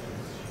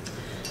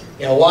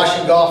 You know,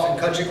 Washington Golf and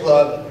Country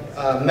Club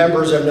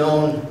members are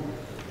known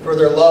for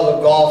their love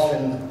of golf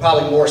and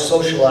probably more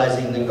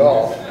socializing than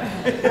golf.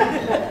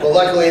 But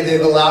luckily,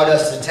 they've allowed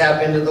us to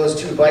tap into those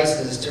two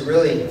vices to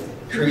really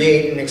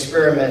create and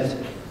experiment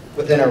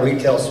within our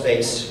retail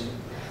space.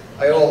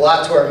 I owe a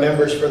lot to our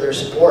members for their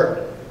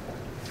support.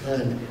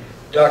 And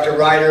Dr.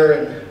 Ryder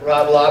and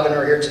Rob Lobbin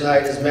are here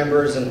tonight as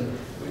members, and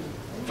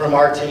from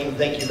our team,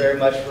 thank you very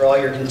much for all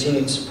your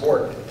continued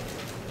support.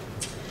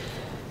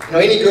 You know,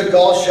 any good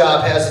golf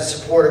shop has the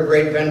support of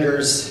great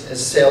vendors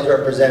as sales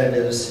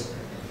representatives,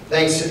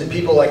 thanks to the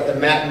people like the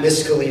Matt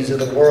Miscalis of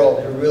the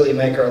world who really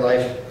make our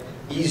life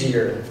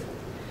easier.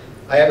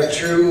 I have a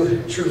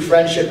true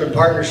friendship and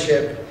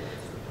partnership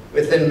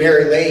within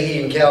Mary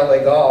Leahy and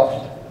Callaway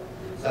Golf.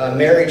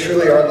 Mary,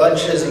 truly our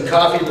lunches and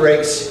coffee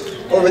breaks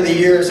over the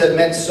years have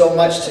meant so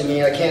much to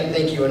me. I can't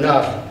thank you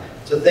enough.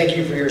 So thank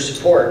you for your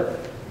support.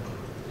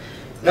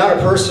 Now on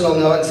a personal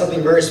note, and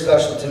something very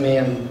special to me,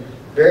 I'm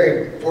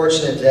very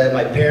fortunate to have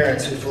my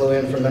parents who flew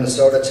in from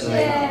Minnesota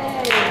tonight.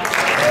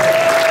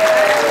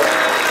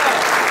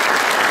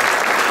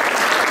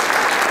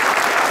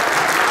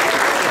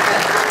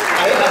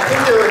 I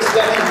think they were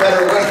expecting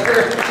better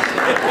weather,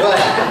 but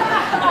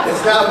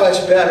it's not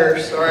much better,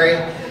 sorry.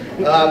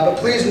 But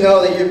please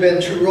know that you've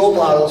been true role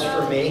models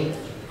for me.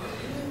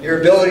 Your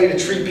ability to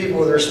treat people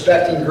with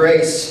respect and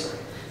grace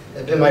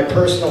has been my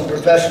personal and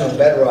professional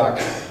bedrock.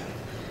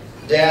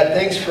 Dad,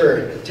 thanks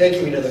for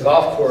taking me to the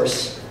golf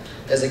course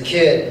as a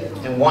kid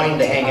and wanting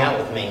to hang out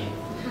with me.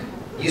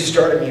 You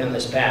started me on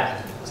this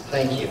path.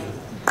 Thank you.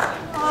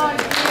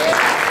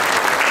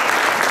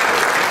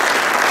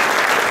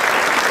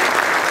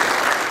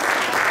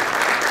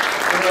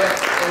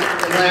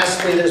 And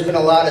lastly, there's been a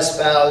lot of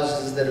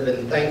spouses that have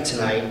been thanked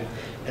tonight,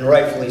 and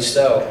rightfully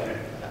so.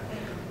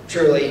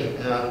 Truly,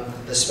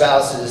 the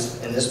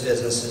spouses in this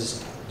business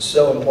is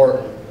so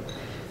important.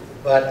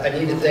 But I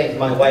need to thank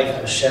my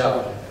wife,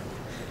 Michelle.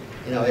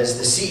 You know, as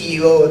the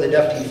CEO of the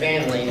Duffy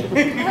family,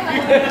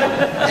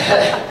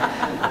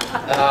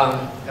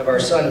 of our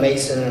son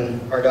Mason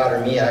and our daughter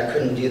Mia, I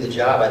couldn't do the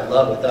job I'd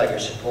love without your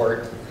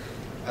support.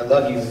 I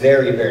love you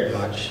very, very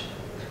much.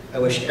 I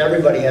wish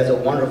everybody has a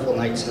wonderful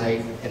night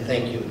tonight, and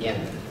thank you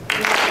again.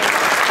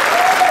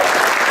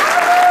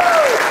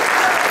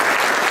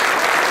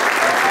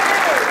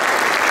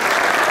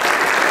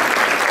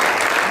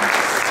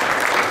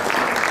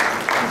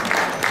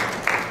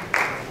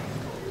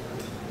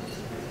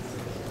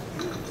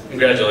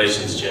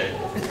 Congratulations, Jay.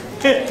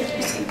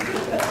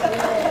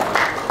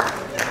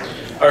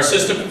 Our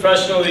Assistant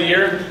Professional of the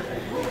Year,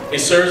 he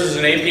serves as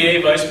an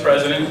APA Vice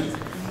President,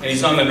 and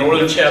he's on the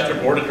Northern Chapter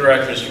Board of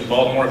Directors from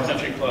Baltimore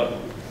Country Club.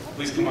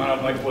 Please come on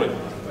up, Mike Wood.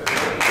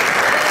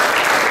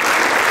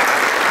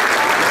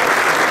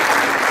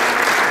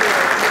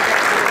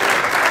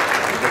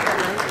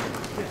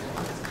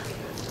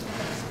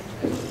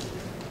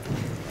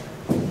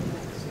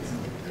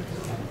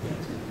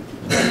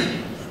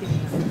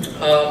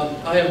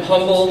 I am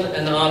humbled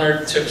and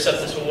honored to accept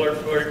this award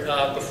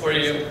before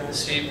you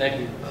this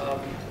evening.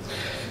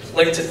 I'd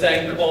like to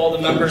thank all the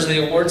members of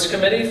the awards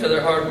committee for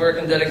their hard work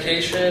and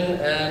dedication,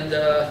 and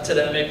to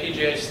the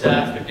MAPGA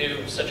staff who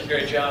do such a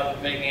great job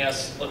of making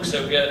us look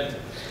so good.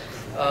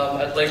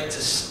 I'd like to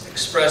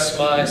express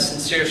my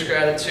sincerest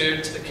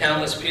gratitude to the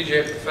countless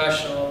PGA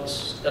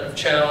professionals that have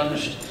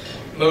challenged,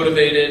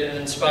 motivated, and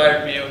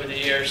inspired me over the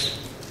years.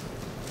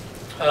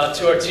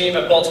 To our team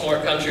at Baltimore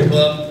Country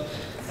Club,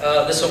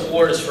 this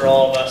award is for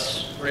all of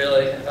us,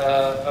 really.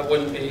 I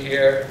wouldn't be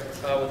here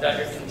without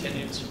your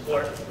continued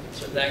support,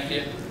 so thank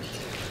you.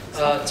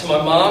 To my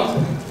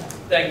mom,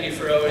 thank you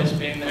for always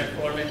being there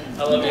for me.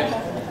 I love you.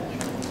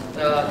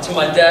 To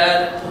my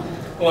dad,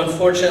 who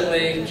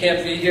unfortunately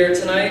can't be here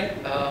tonight,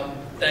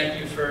 thank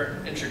you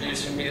for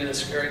introducing me to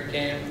this great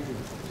game.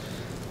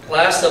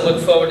 Last, I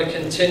look forward to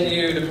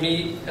continue to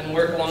meet and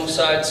work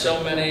alongside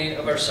so many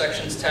of our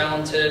section's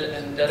talented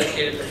and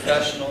dedicated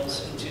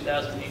professionals in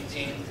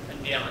 2018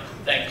 and beyond.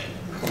 Thank you.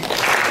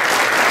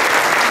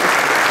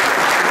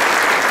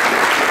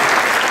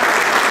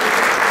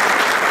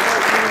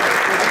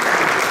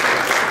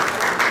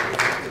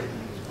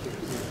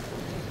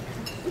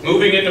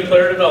 Moving into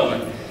player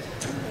development.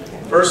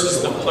 First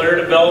is the Player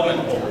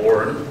Development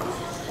Award.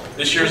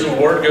 This year's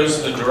award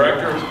goes to the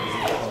Director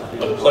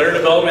of Player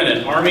Development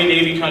at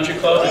Army-Navy Country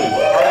Club in Arlington,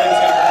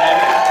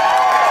 Virginia.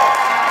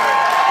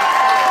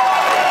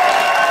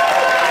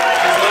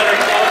 She's led our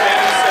club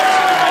and the section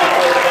in many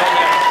player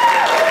development.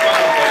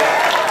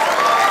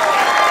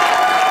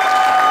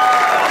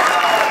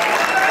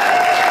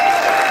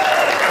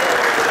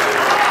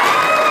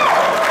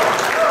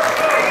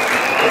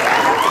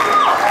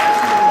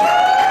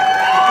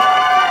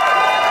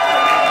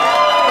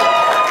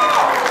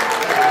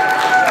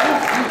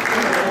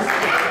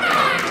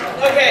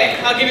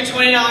 I'll give you $20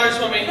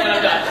 when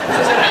I'm done.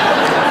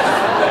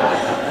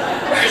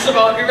 First of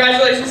all,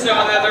 congratulations to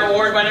all the other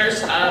award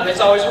winners. It's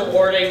always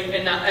rewarding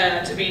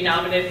to be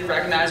nominated and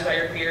recognized by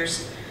your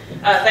peers.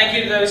 Thank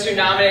you to those who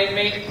nominated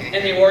me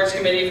and the awards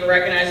committee for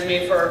recognizing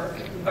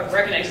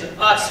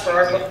us for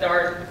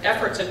our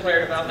efforts in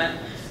player development.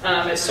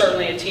 It's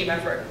certainly a team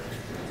effort.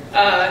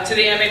 To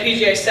the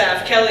MAPGA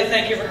staff, Kelly,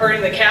 thank you for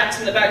herding the cats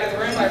in the back of the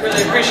room. I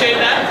really appreciate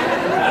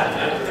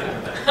that.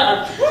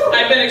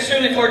 I've been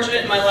extremely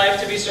fortunate in my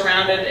life to be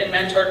surrounded and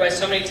mentored by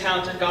so many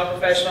talented golf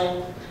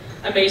professionals,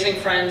 amazing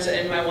friends,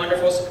 and my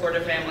wonderful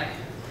supportive family.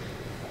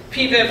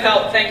 PVIP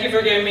Help, thank you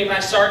for giving me my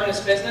start in this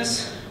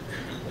business.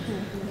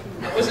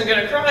 I wasn't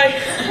going to cry.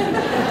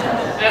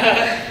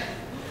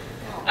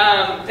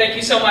 Thank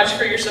you so much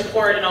for your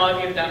support and all of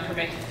you have done for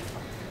me.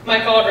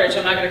 Mike Aldridge,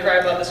 I'm not going to cry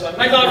about this one.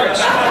 Mike Aldridge.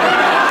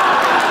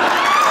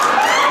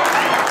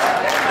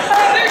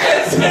 There it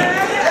is.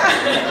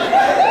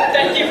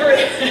 Thank you for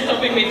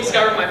helping me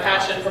discover my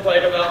passion for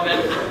player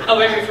development,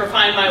 helping me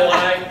refine my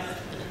why,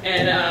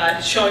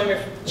 and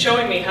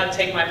showing me how to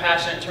take my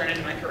passion and turn it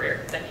into my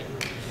career. Thank you.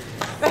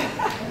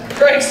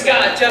 Greg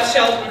Scott, Jeff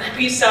Shelton,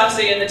 Pete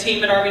Stassi, and the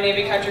team at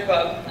Army-Navy Country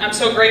Club. I'm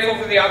so grateful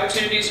for the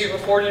opportunities you've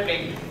afforded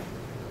me.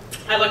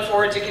 I look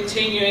forward to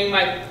continuing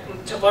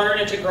to learn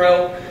and to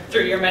grow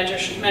through your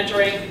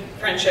mentoring,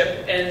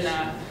 friendship, and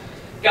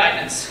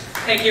guidance.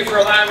 Thank you for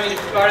allowing me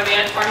to be part of the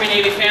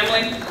Army-Navy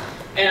family,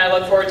 and I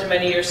look forward to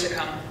many years to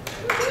come.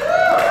 All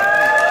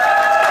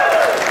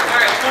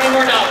right, $20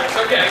 more.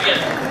 Okay, I get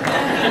it.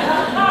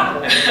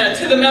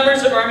 To the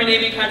members of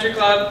Army-Navy Country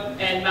Club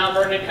and Mount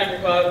Vernon Country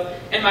Club,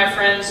 and my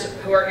friends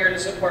who are here to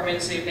support me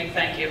this evening,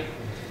 thank you.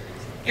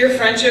 Your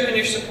friendship and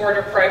your support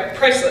are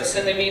priceless,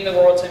 and they mean the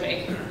world to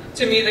me.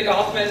 To me, the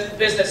golf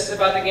business is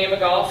about the game of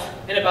golf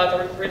and about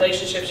the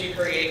relationships you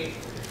create.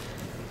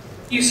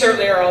 You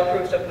certainly are all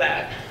proof of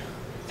that.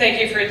 Thank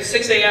you for the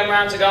 6 a.m.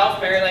 rounds of golf,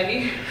 Mary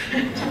Lange.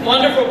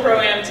 Wonderful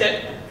pro-am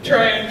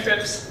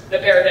trips, the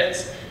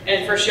Parrotheads,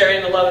 and for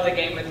sharing the love of the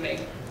game with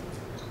me.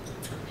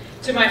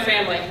 To my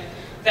family,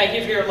 thank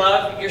you for your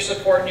love, your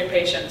support, and your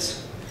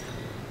patience.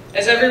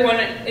 As everyone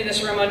in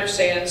this room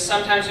understands,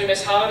 sometimes we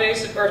miss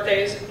holidays,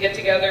 birthdays,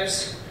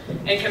 get-togethers,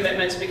 and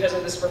commitments because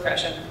of this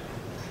profession.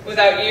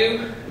 Without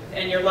you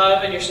and your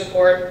love and your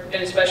support,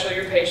 and especially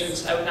your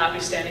patience, I would not be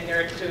standing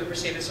here to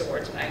receive this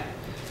award tonight.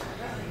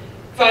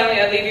 Finally,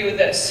 I leave you with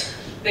this.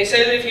 They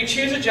say that if you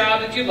choose a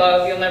job that you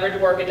love, you'll never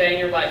work a day in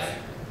your life.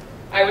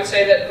 I would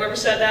say that whoever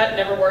said that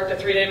never worked a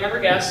 3-day member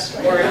guest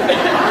or a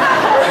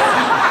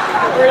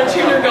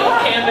junior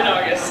golf camp in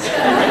August.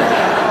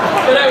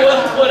 But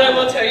what I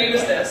will tell you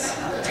is this.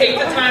 Take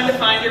the time to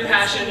find your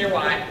passion and your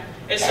why.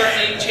 It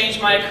certainly changed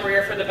my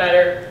career for the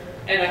better,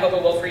 and I hope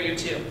it will for you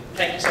too.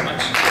 Thank you so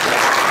much.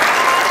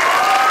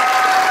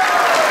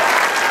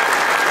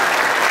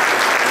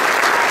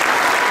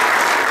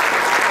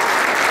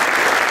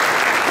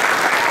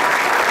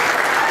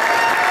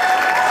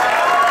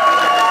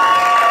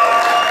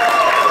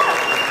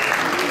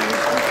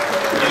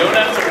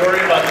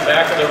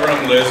 Back of the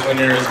room, Liz. When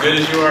you're as good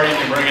as you are, you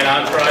can bring an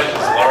entourage as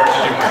large as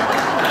you want.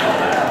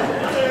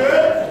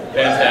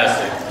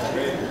 Fantastic.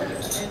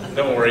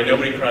 Don't worry,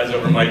 nobody cries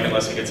over Mike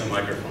unless he gets a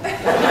microphone. And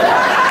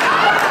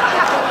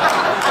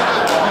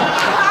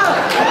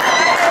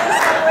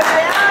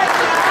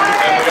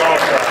we all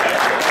cry.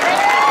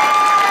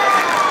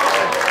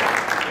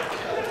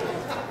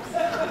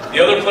 The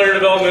other Player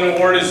Development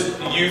Award is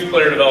the Youth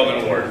Player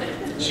Development Award.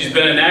 She's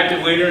been an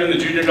active leader in the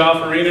junior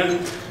golf arena,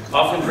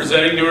 often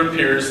presenting to her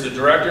peers. The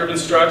Director of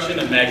Instruction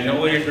at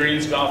Magnolia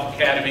Greens Golf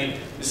Academy,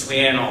 Ms.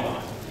 Leanne Alba.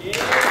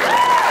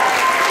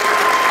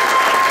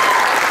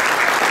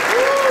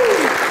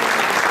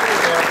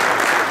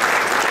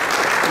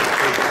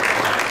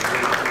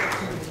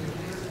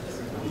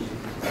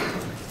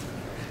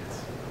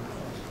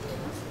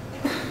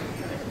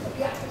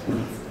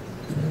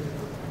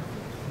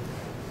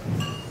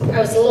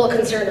 was a little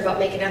concerned about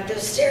making up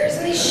those stairs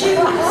in these shoes.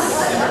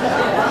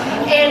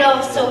 And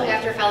also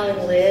after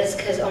following Liz,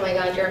 because oh my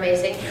God, you're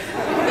amazing.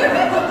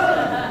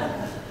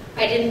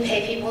 I didn't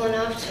pay people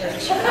enough to...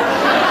 Sorry.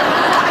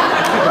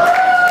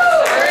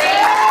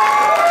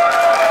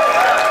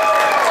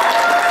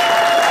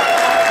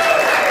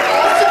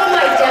 Also,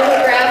 my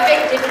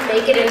demographic didn't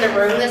make it in the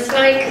room this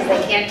night because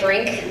they can't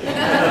drink.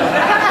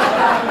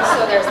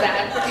 So there's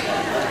that.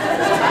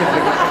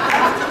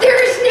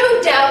 There is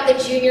no doubt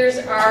that juniors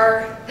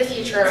are the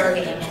future of our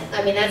game.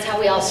 I mean, that's how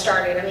we all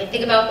started. I mean,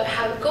 think about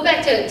how, go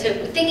back to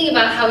thinking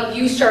about how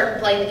you started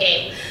playing the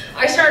game.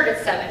 I started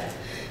at 7.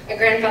 My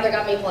grandfather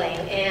got me playing,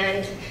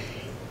 and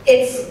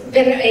it's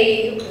been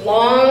a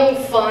long,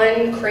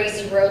 fun,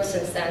 crazy road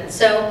since then.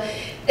 So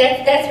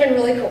that's been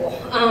really cool.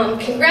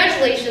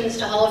 Congratulations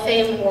to Hall of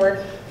Fame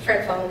award,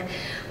 Fred Funk.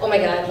 Oh my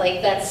God,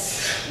 like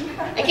that's,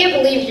 I can't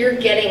believe you're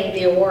getting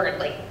the award.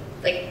 Like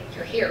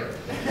you're here.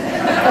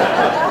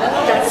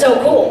 That's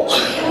so cool.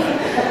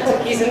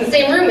 He's in the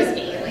same room as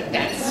me. Like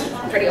that's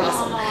pretty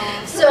awesome.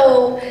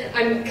 So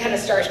I'm kind of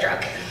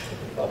starstruck a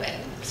little bit.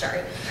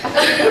 Sorry.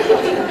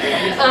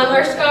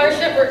 Our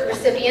scholarship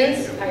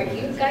recipients, are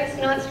you guys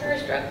not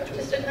starstruck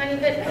just a tiny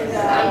bit? Because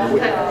I'm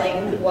kind of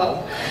like,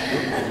 whoa.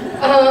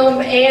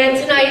 And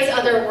tonight's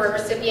other award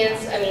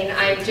recipients, I mean,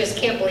 I just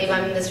can't believe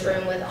I'm in this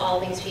room with all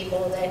these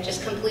people that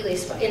just completely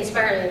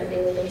inspire me on a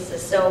daily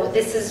basis. So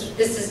this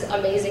is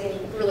amazing,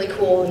 really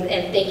cool,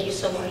 and thank you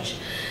so much.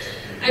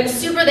 I'm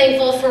super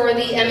thankful for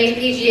the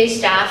MAPGA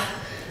staff.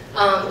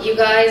 You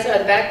guys are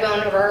the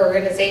backbone of our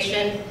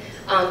organization.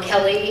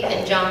 Kelly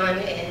and John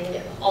and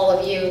all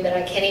of you that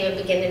I can't even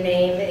begin to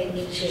name,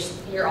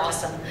 you're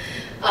awesome.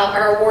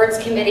 Our awards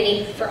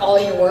committee for all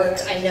your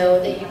work. I know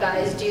that you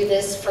guys do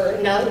this for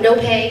no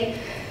pay.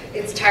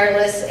 It's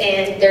tireless,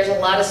 and there's a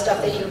lot of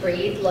stuff that you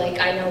read. Like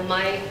I know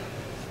my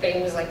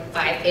thing was like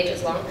 5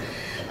 pages long.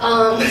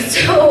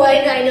 So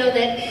I know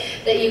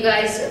that you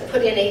guys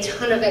put in a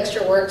ton of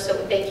extra work, so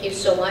thank you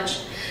so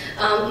much.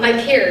 My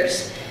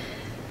peers,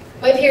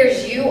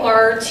 you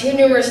are too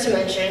numerous to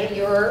mention.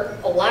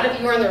 A lot of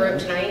you are in the room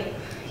tonight.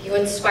 You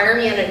inspire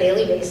me on a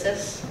daily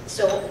basis.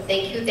 So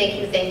thank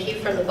you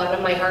from the bottom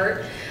of my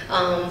heart.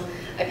 I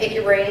pick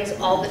your brains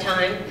all the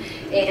time,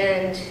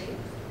 and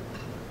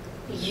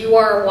you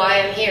are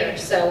why I'm here.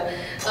 So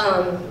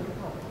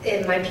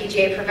in my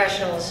PGA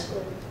professionals,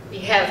 we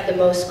have the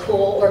most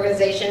cool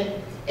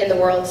organization in the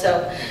world.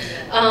 So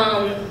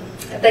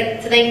I'd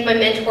like to thank my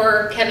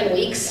mentor, Kevin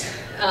Weeks,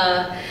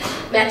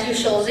 Matthew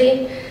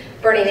Schulze,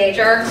 Bernie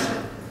Najar,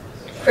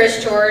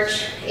 Chris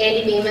George,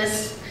 Andy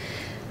Bemis,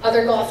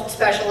 other golf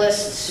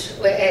specialists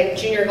at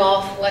junior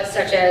golf,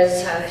 such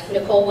as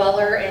Nicole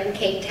Weller and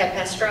Kate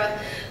Tepestra,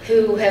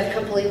 who have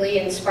completely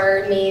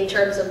inspired me in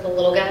terms of the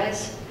little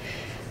guys.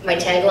 My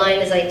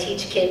tagline is I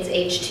teach kids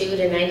age 2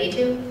 to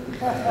 92.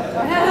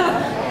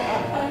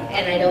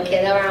 And I don't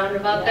kid around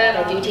about that.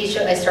 I do teach,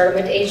 I start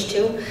them at age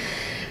 2.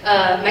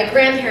 My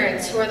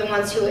grandparents, who are the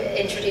ones who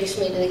introduced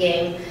me to the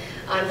game,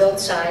 on both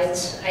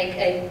sides.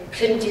 I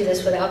couldn't do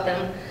this without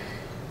them.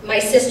 My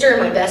sister,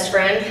 my best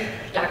friend,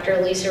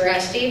 Dr. Lisa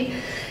Rastide,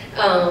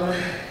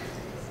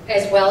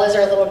 as well as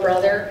our little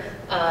brother,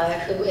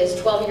 who is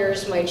 12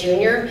 years my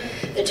junior.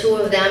 The two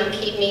of them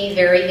keep me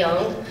very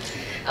young.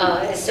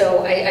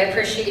 So I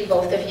appreciate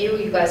both of you.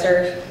 You guys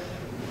are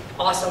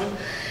awesome.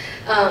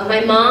 My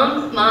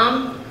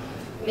mom,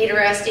 Mita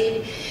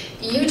Rastide,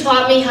 you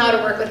taught me how to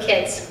work with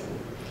kids.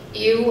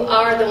 You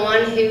are the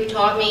one who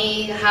taught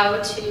me how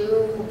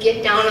to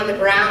get down on the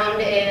ground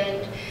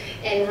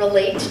and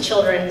relate to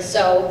children.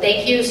 So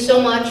thank you so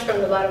much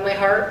from the bottom of my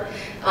heart.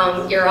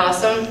 You're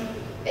awesome,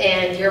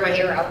 and you're my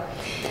hero.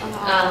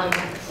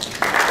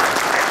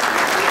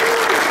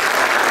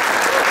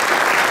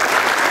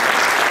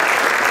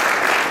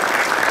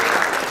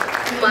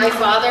 My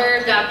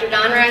father, Dr.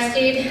 Don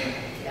Rastide,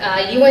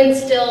 you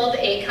instilled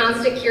a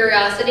constant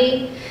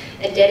curiosity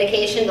and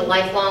dedication to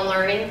lifelong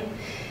learning.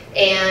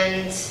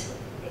 And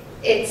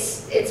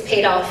it's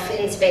paid off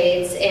in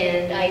spades,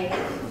 and I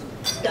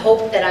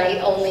hope that I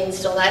only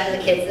instill that in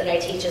the kids that I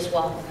teach as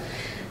well.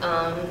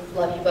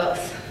 Love you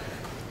both.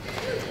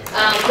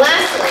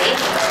 Lastly,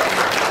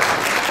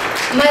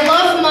 my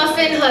love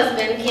muffin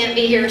husband can't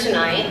be here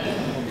tonight,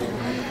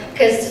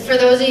 because for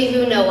those of you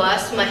who know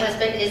us, my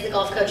husband is the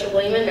golf coach at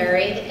William &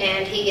 Mary,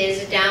 and he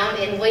is down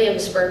in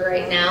Williamsburg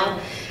right now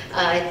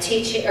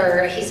teaching,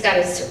 or he's got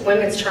his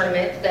women's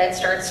tournament that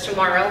starts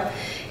tomorrow.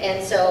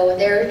 And so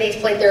they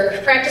played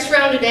their practice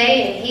round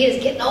today, and he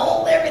is getting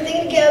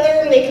everything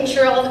together, making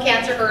sure all the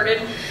cats are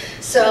herded.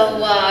 So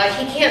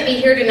he can't be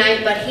here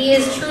tonight, but he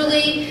is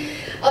truly,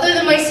 other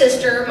than my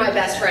sister, my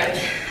best friend.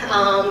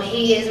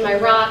 He is my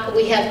rock.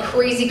 We have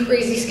crazy,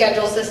 crazy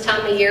schedules this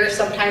time of year.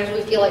 Sometimes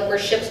we feel like we're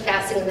ships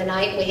passing in the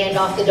night. We hand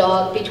off the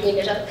dog between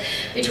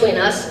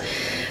us.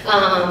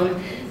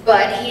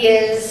 But he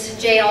is,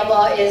 Jay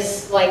Alba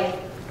is like,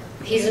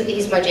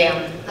 he's my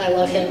jam. I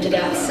love him to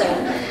death. So.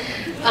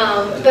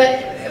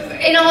 But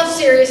in all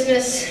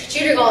seriousness,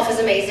 junior golf is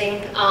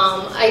amazing.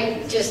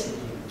 I just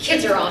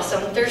Kids are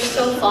awesome. They're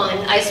so fun.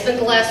 I spent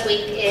the last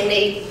week in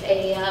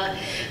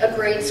a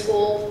grade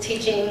school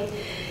teaching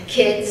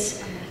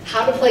kids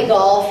how to play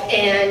golf,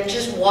 and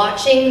just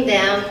watching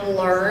them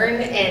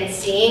learn and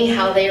seeing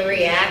how they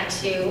react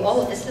to,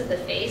 oh, this is the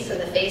face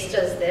and the face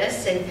does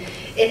this, and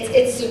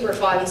it's super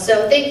fun.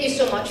 So thank you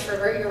so much for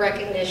your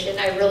recognition.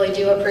 I really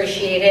do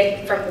appreciate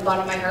it from the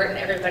bottom of my heart, and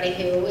everybody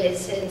who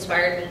has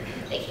inspired me.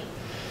 Thank you.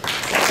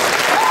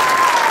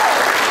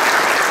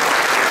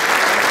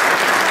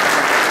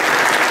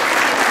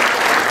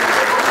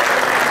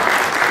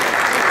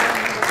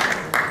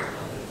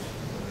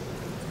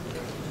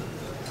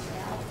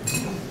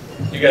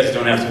 You guys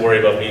don't have to worry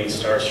about being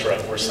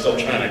starstruck. We're still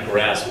trying to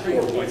grasp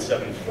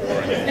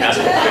 4.74 in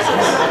astrophysics.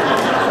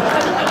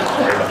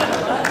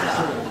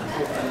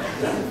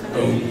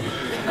 Boom.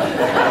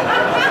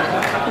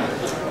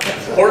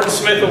 Horton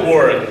Smith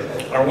Award.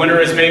 Our winner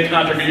has made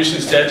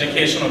contributions to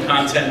educational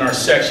content in our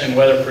section,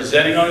 whether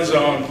presenting on his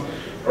own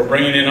or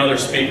bringing in other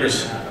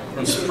speakers.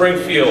 From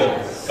Springfield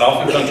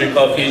Golf and Country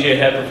Club PGA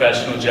Head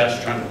Professional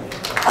Jeff Tremble.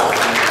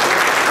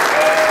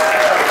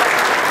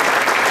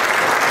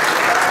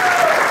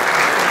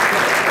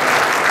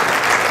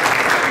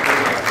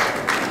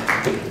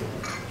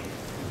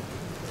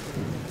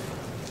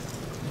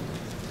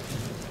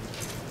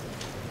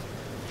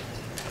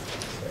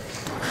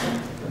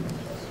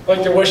 I'd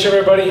like to wish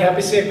everybody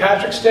happy St.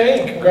 Patrick's Day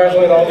and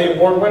congratulate all the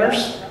award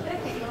winners,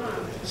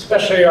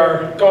 especially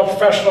our Golf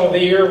Professional of the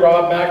Year,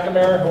 Rob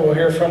McNamara, who we'll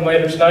hear from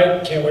later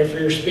tonight. Can't wait for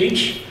your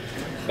speech.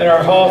 And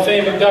our Hall of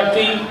Fame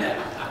inductee,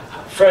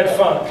 Fred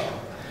Funk.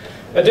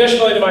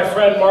 Additionally, to my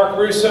friend Mark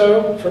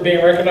Russo for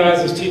being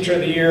recognized as Teacher of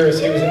the Year, as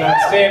he was an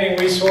outstanding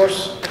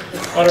resource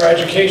on our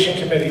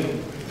education committee.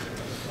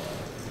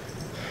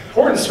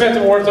 Horton Smith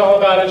Award is all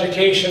about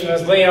education.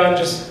 As Leanne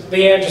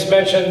just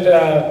mentioned,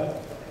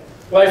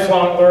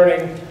 lifelong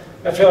learning.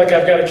 I feel like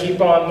I've got to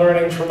keep on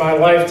learning for my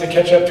life to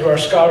catch up to our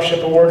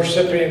scholarship award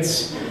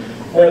recipients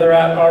where they're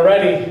at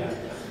already.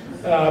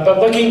 But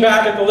looking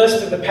back at the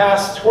list of the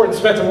past Horton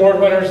Smith Award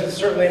winners, it's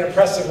certainly an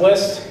impressive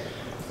list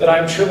that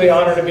I'm truly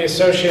honored to be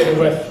associated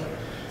with.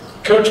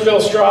 Coach Bill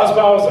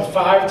Strasbaugh was a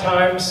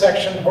 5-time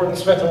section Horton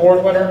Smith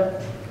Award winner.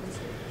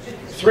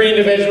 3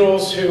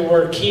 individuals who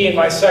were key in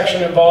my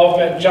section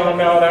involvement, John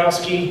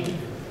Malinowski,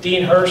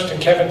 Dean Hurst,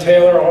 and Kevin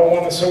Taylor, all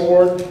won this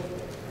award.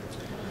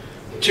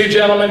 2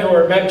 gentlemen who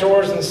are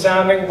mentors and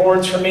sounding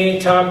boards for me,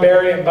 Tom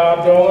Berry and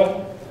Bob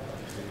Dolan.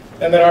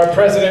 And then our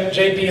president,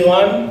 J.P.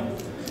 Lunn,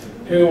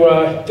 who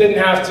didn't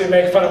have to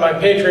make fun of my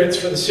Patriots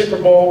for the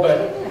Super Bowl,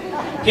 but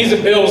he's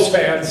a Bills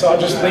fan, so I'll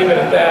just leave it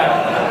at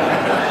that.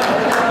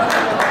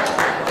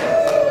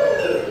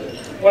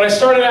 When I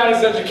started out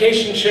as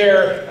education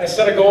chair, I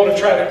set a goal to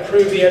try to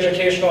improve the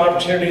educational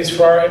opportunities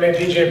for our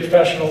MAPGA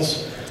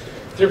professionals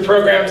through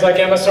programs like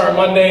MSR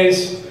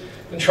Mondays,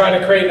 and trying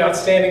to create an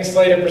outstanding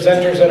slate of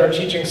presenters at our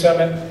teaching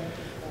summit.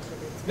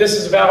 This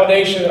is a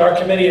validation that our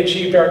committee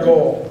achieved our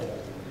goal.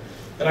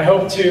 And I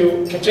hope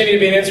to continue to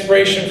be an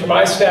inspiration for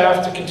my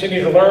staff to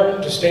continue to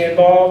learn, to stay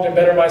involved, and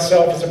better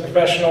myself as a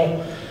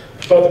professional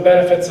for both the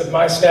benefits of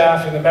my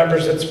staff and the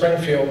members at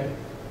Springfield.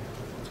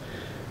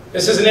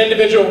 This is an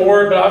individual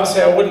award, but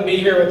obviously I wouldn't be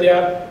here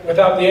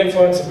without the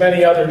influence of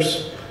many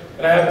others.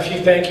 And I have a few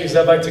thank yous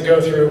I'd like to go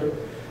through.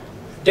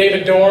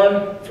 David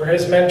Dorn for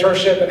his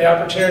mentorship and the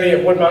opportunity at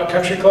Woodmont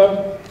Country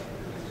Club.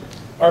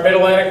 Our Mid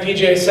Atlantic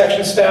PGA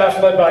section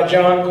staff led by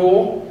John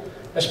Gould,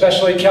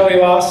 especially Kelly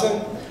Lawson,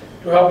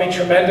 who helped me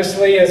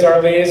tremendously as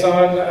our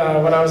liaison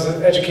when I was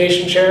an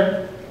education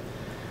chair.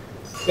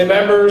 The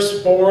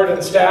members, board,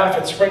 and staff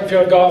at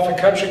Springfield Golf and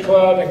Country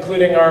Club,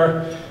 including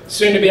our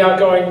soon-to-be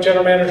outgoing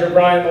General Manager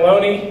Brian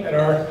Maloney and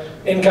our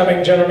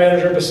incoming General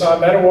Manager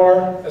Basan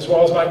Medawar, as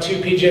well as my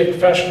 2 PGA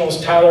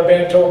professionals, Tyler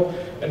Bantle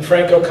and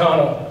Frank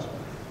O'Connell.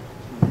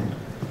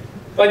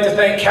 I'd like to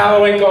thank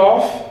Callaway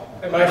Golf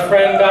and my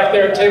friend back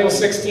there at table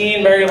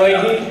 16, Mary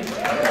Leahy,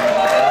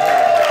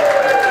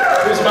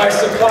 who's my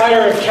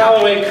supplier of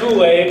Callaway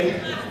Kool-Aid.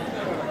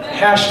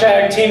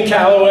 Hashtag Team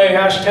Callaway,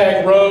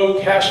 hashtag Rogue,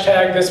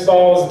 hashtag This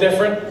Ball is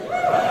Different.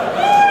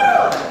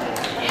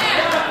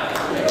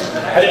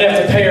 I didn't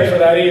have to pay her for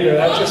that either.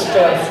 That's just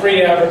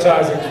free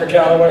advertising for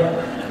Callaway.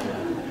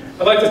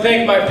 I'd like to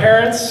thank my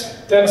parents,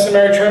 Dennis and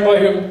Mary Tremblay,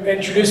 who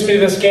introduced me to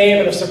this game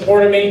and have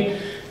supported me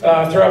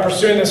throughout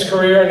pursuing this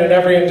career and in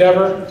every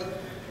endeavor.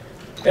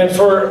 And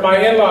for my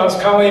in-laws,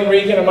 Colleen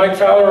Regan and Mike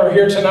Fowler, who are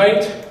here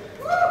tonight,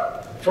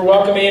 for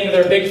welcoming me into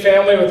their big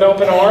family with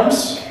open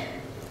arms.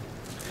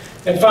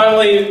 And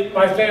finally,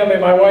 my family,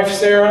 my wife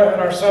Sarah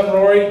and our son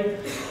Rory,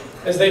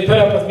 as they put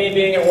up with me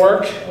being at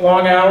work,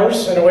 long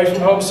hours, and away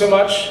from home so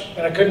much,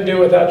 and I couldn't do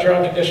it without your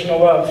unconditional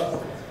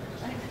love.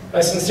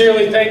 I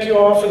sincerely thank you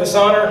all for this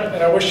honor,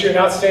 and I wish you an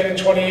outstanding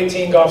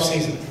 2018 golf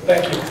season.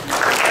 Thank you.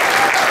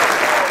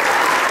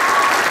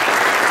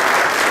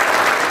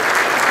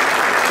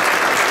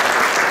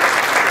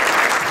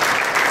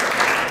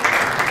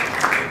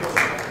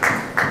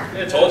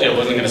 I told you I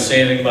wasn't going to say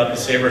anything about the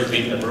Sabres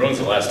beating the Bruins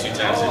the last 2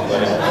 times they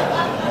played.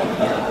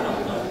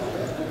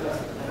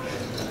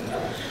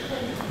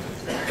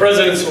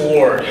 President's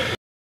Award.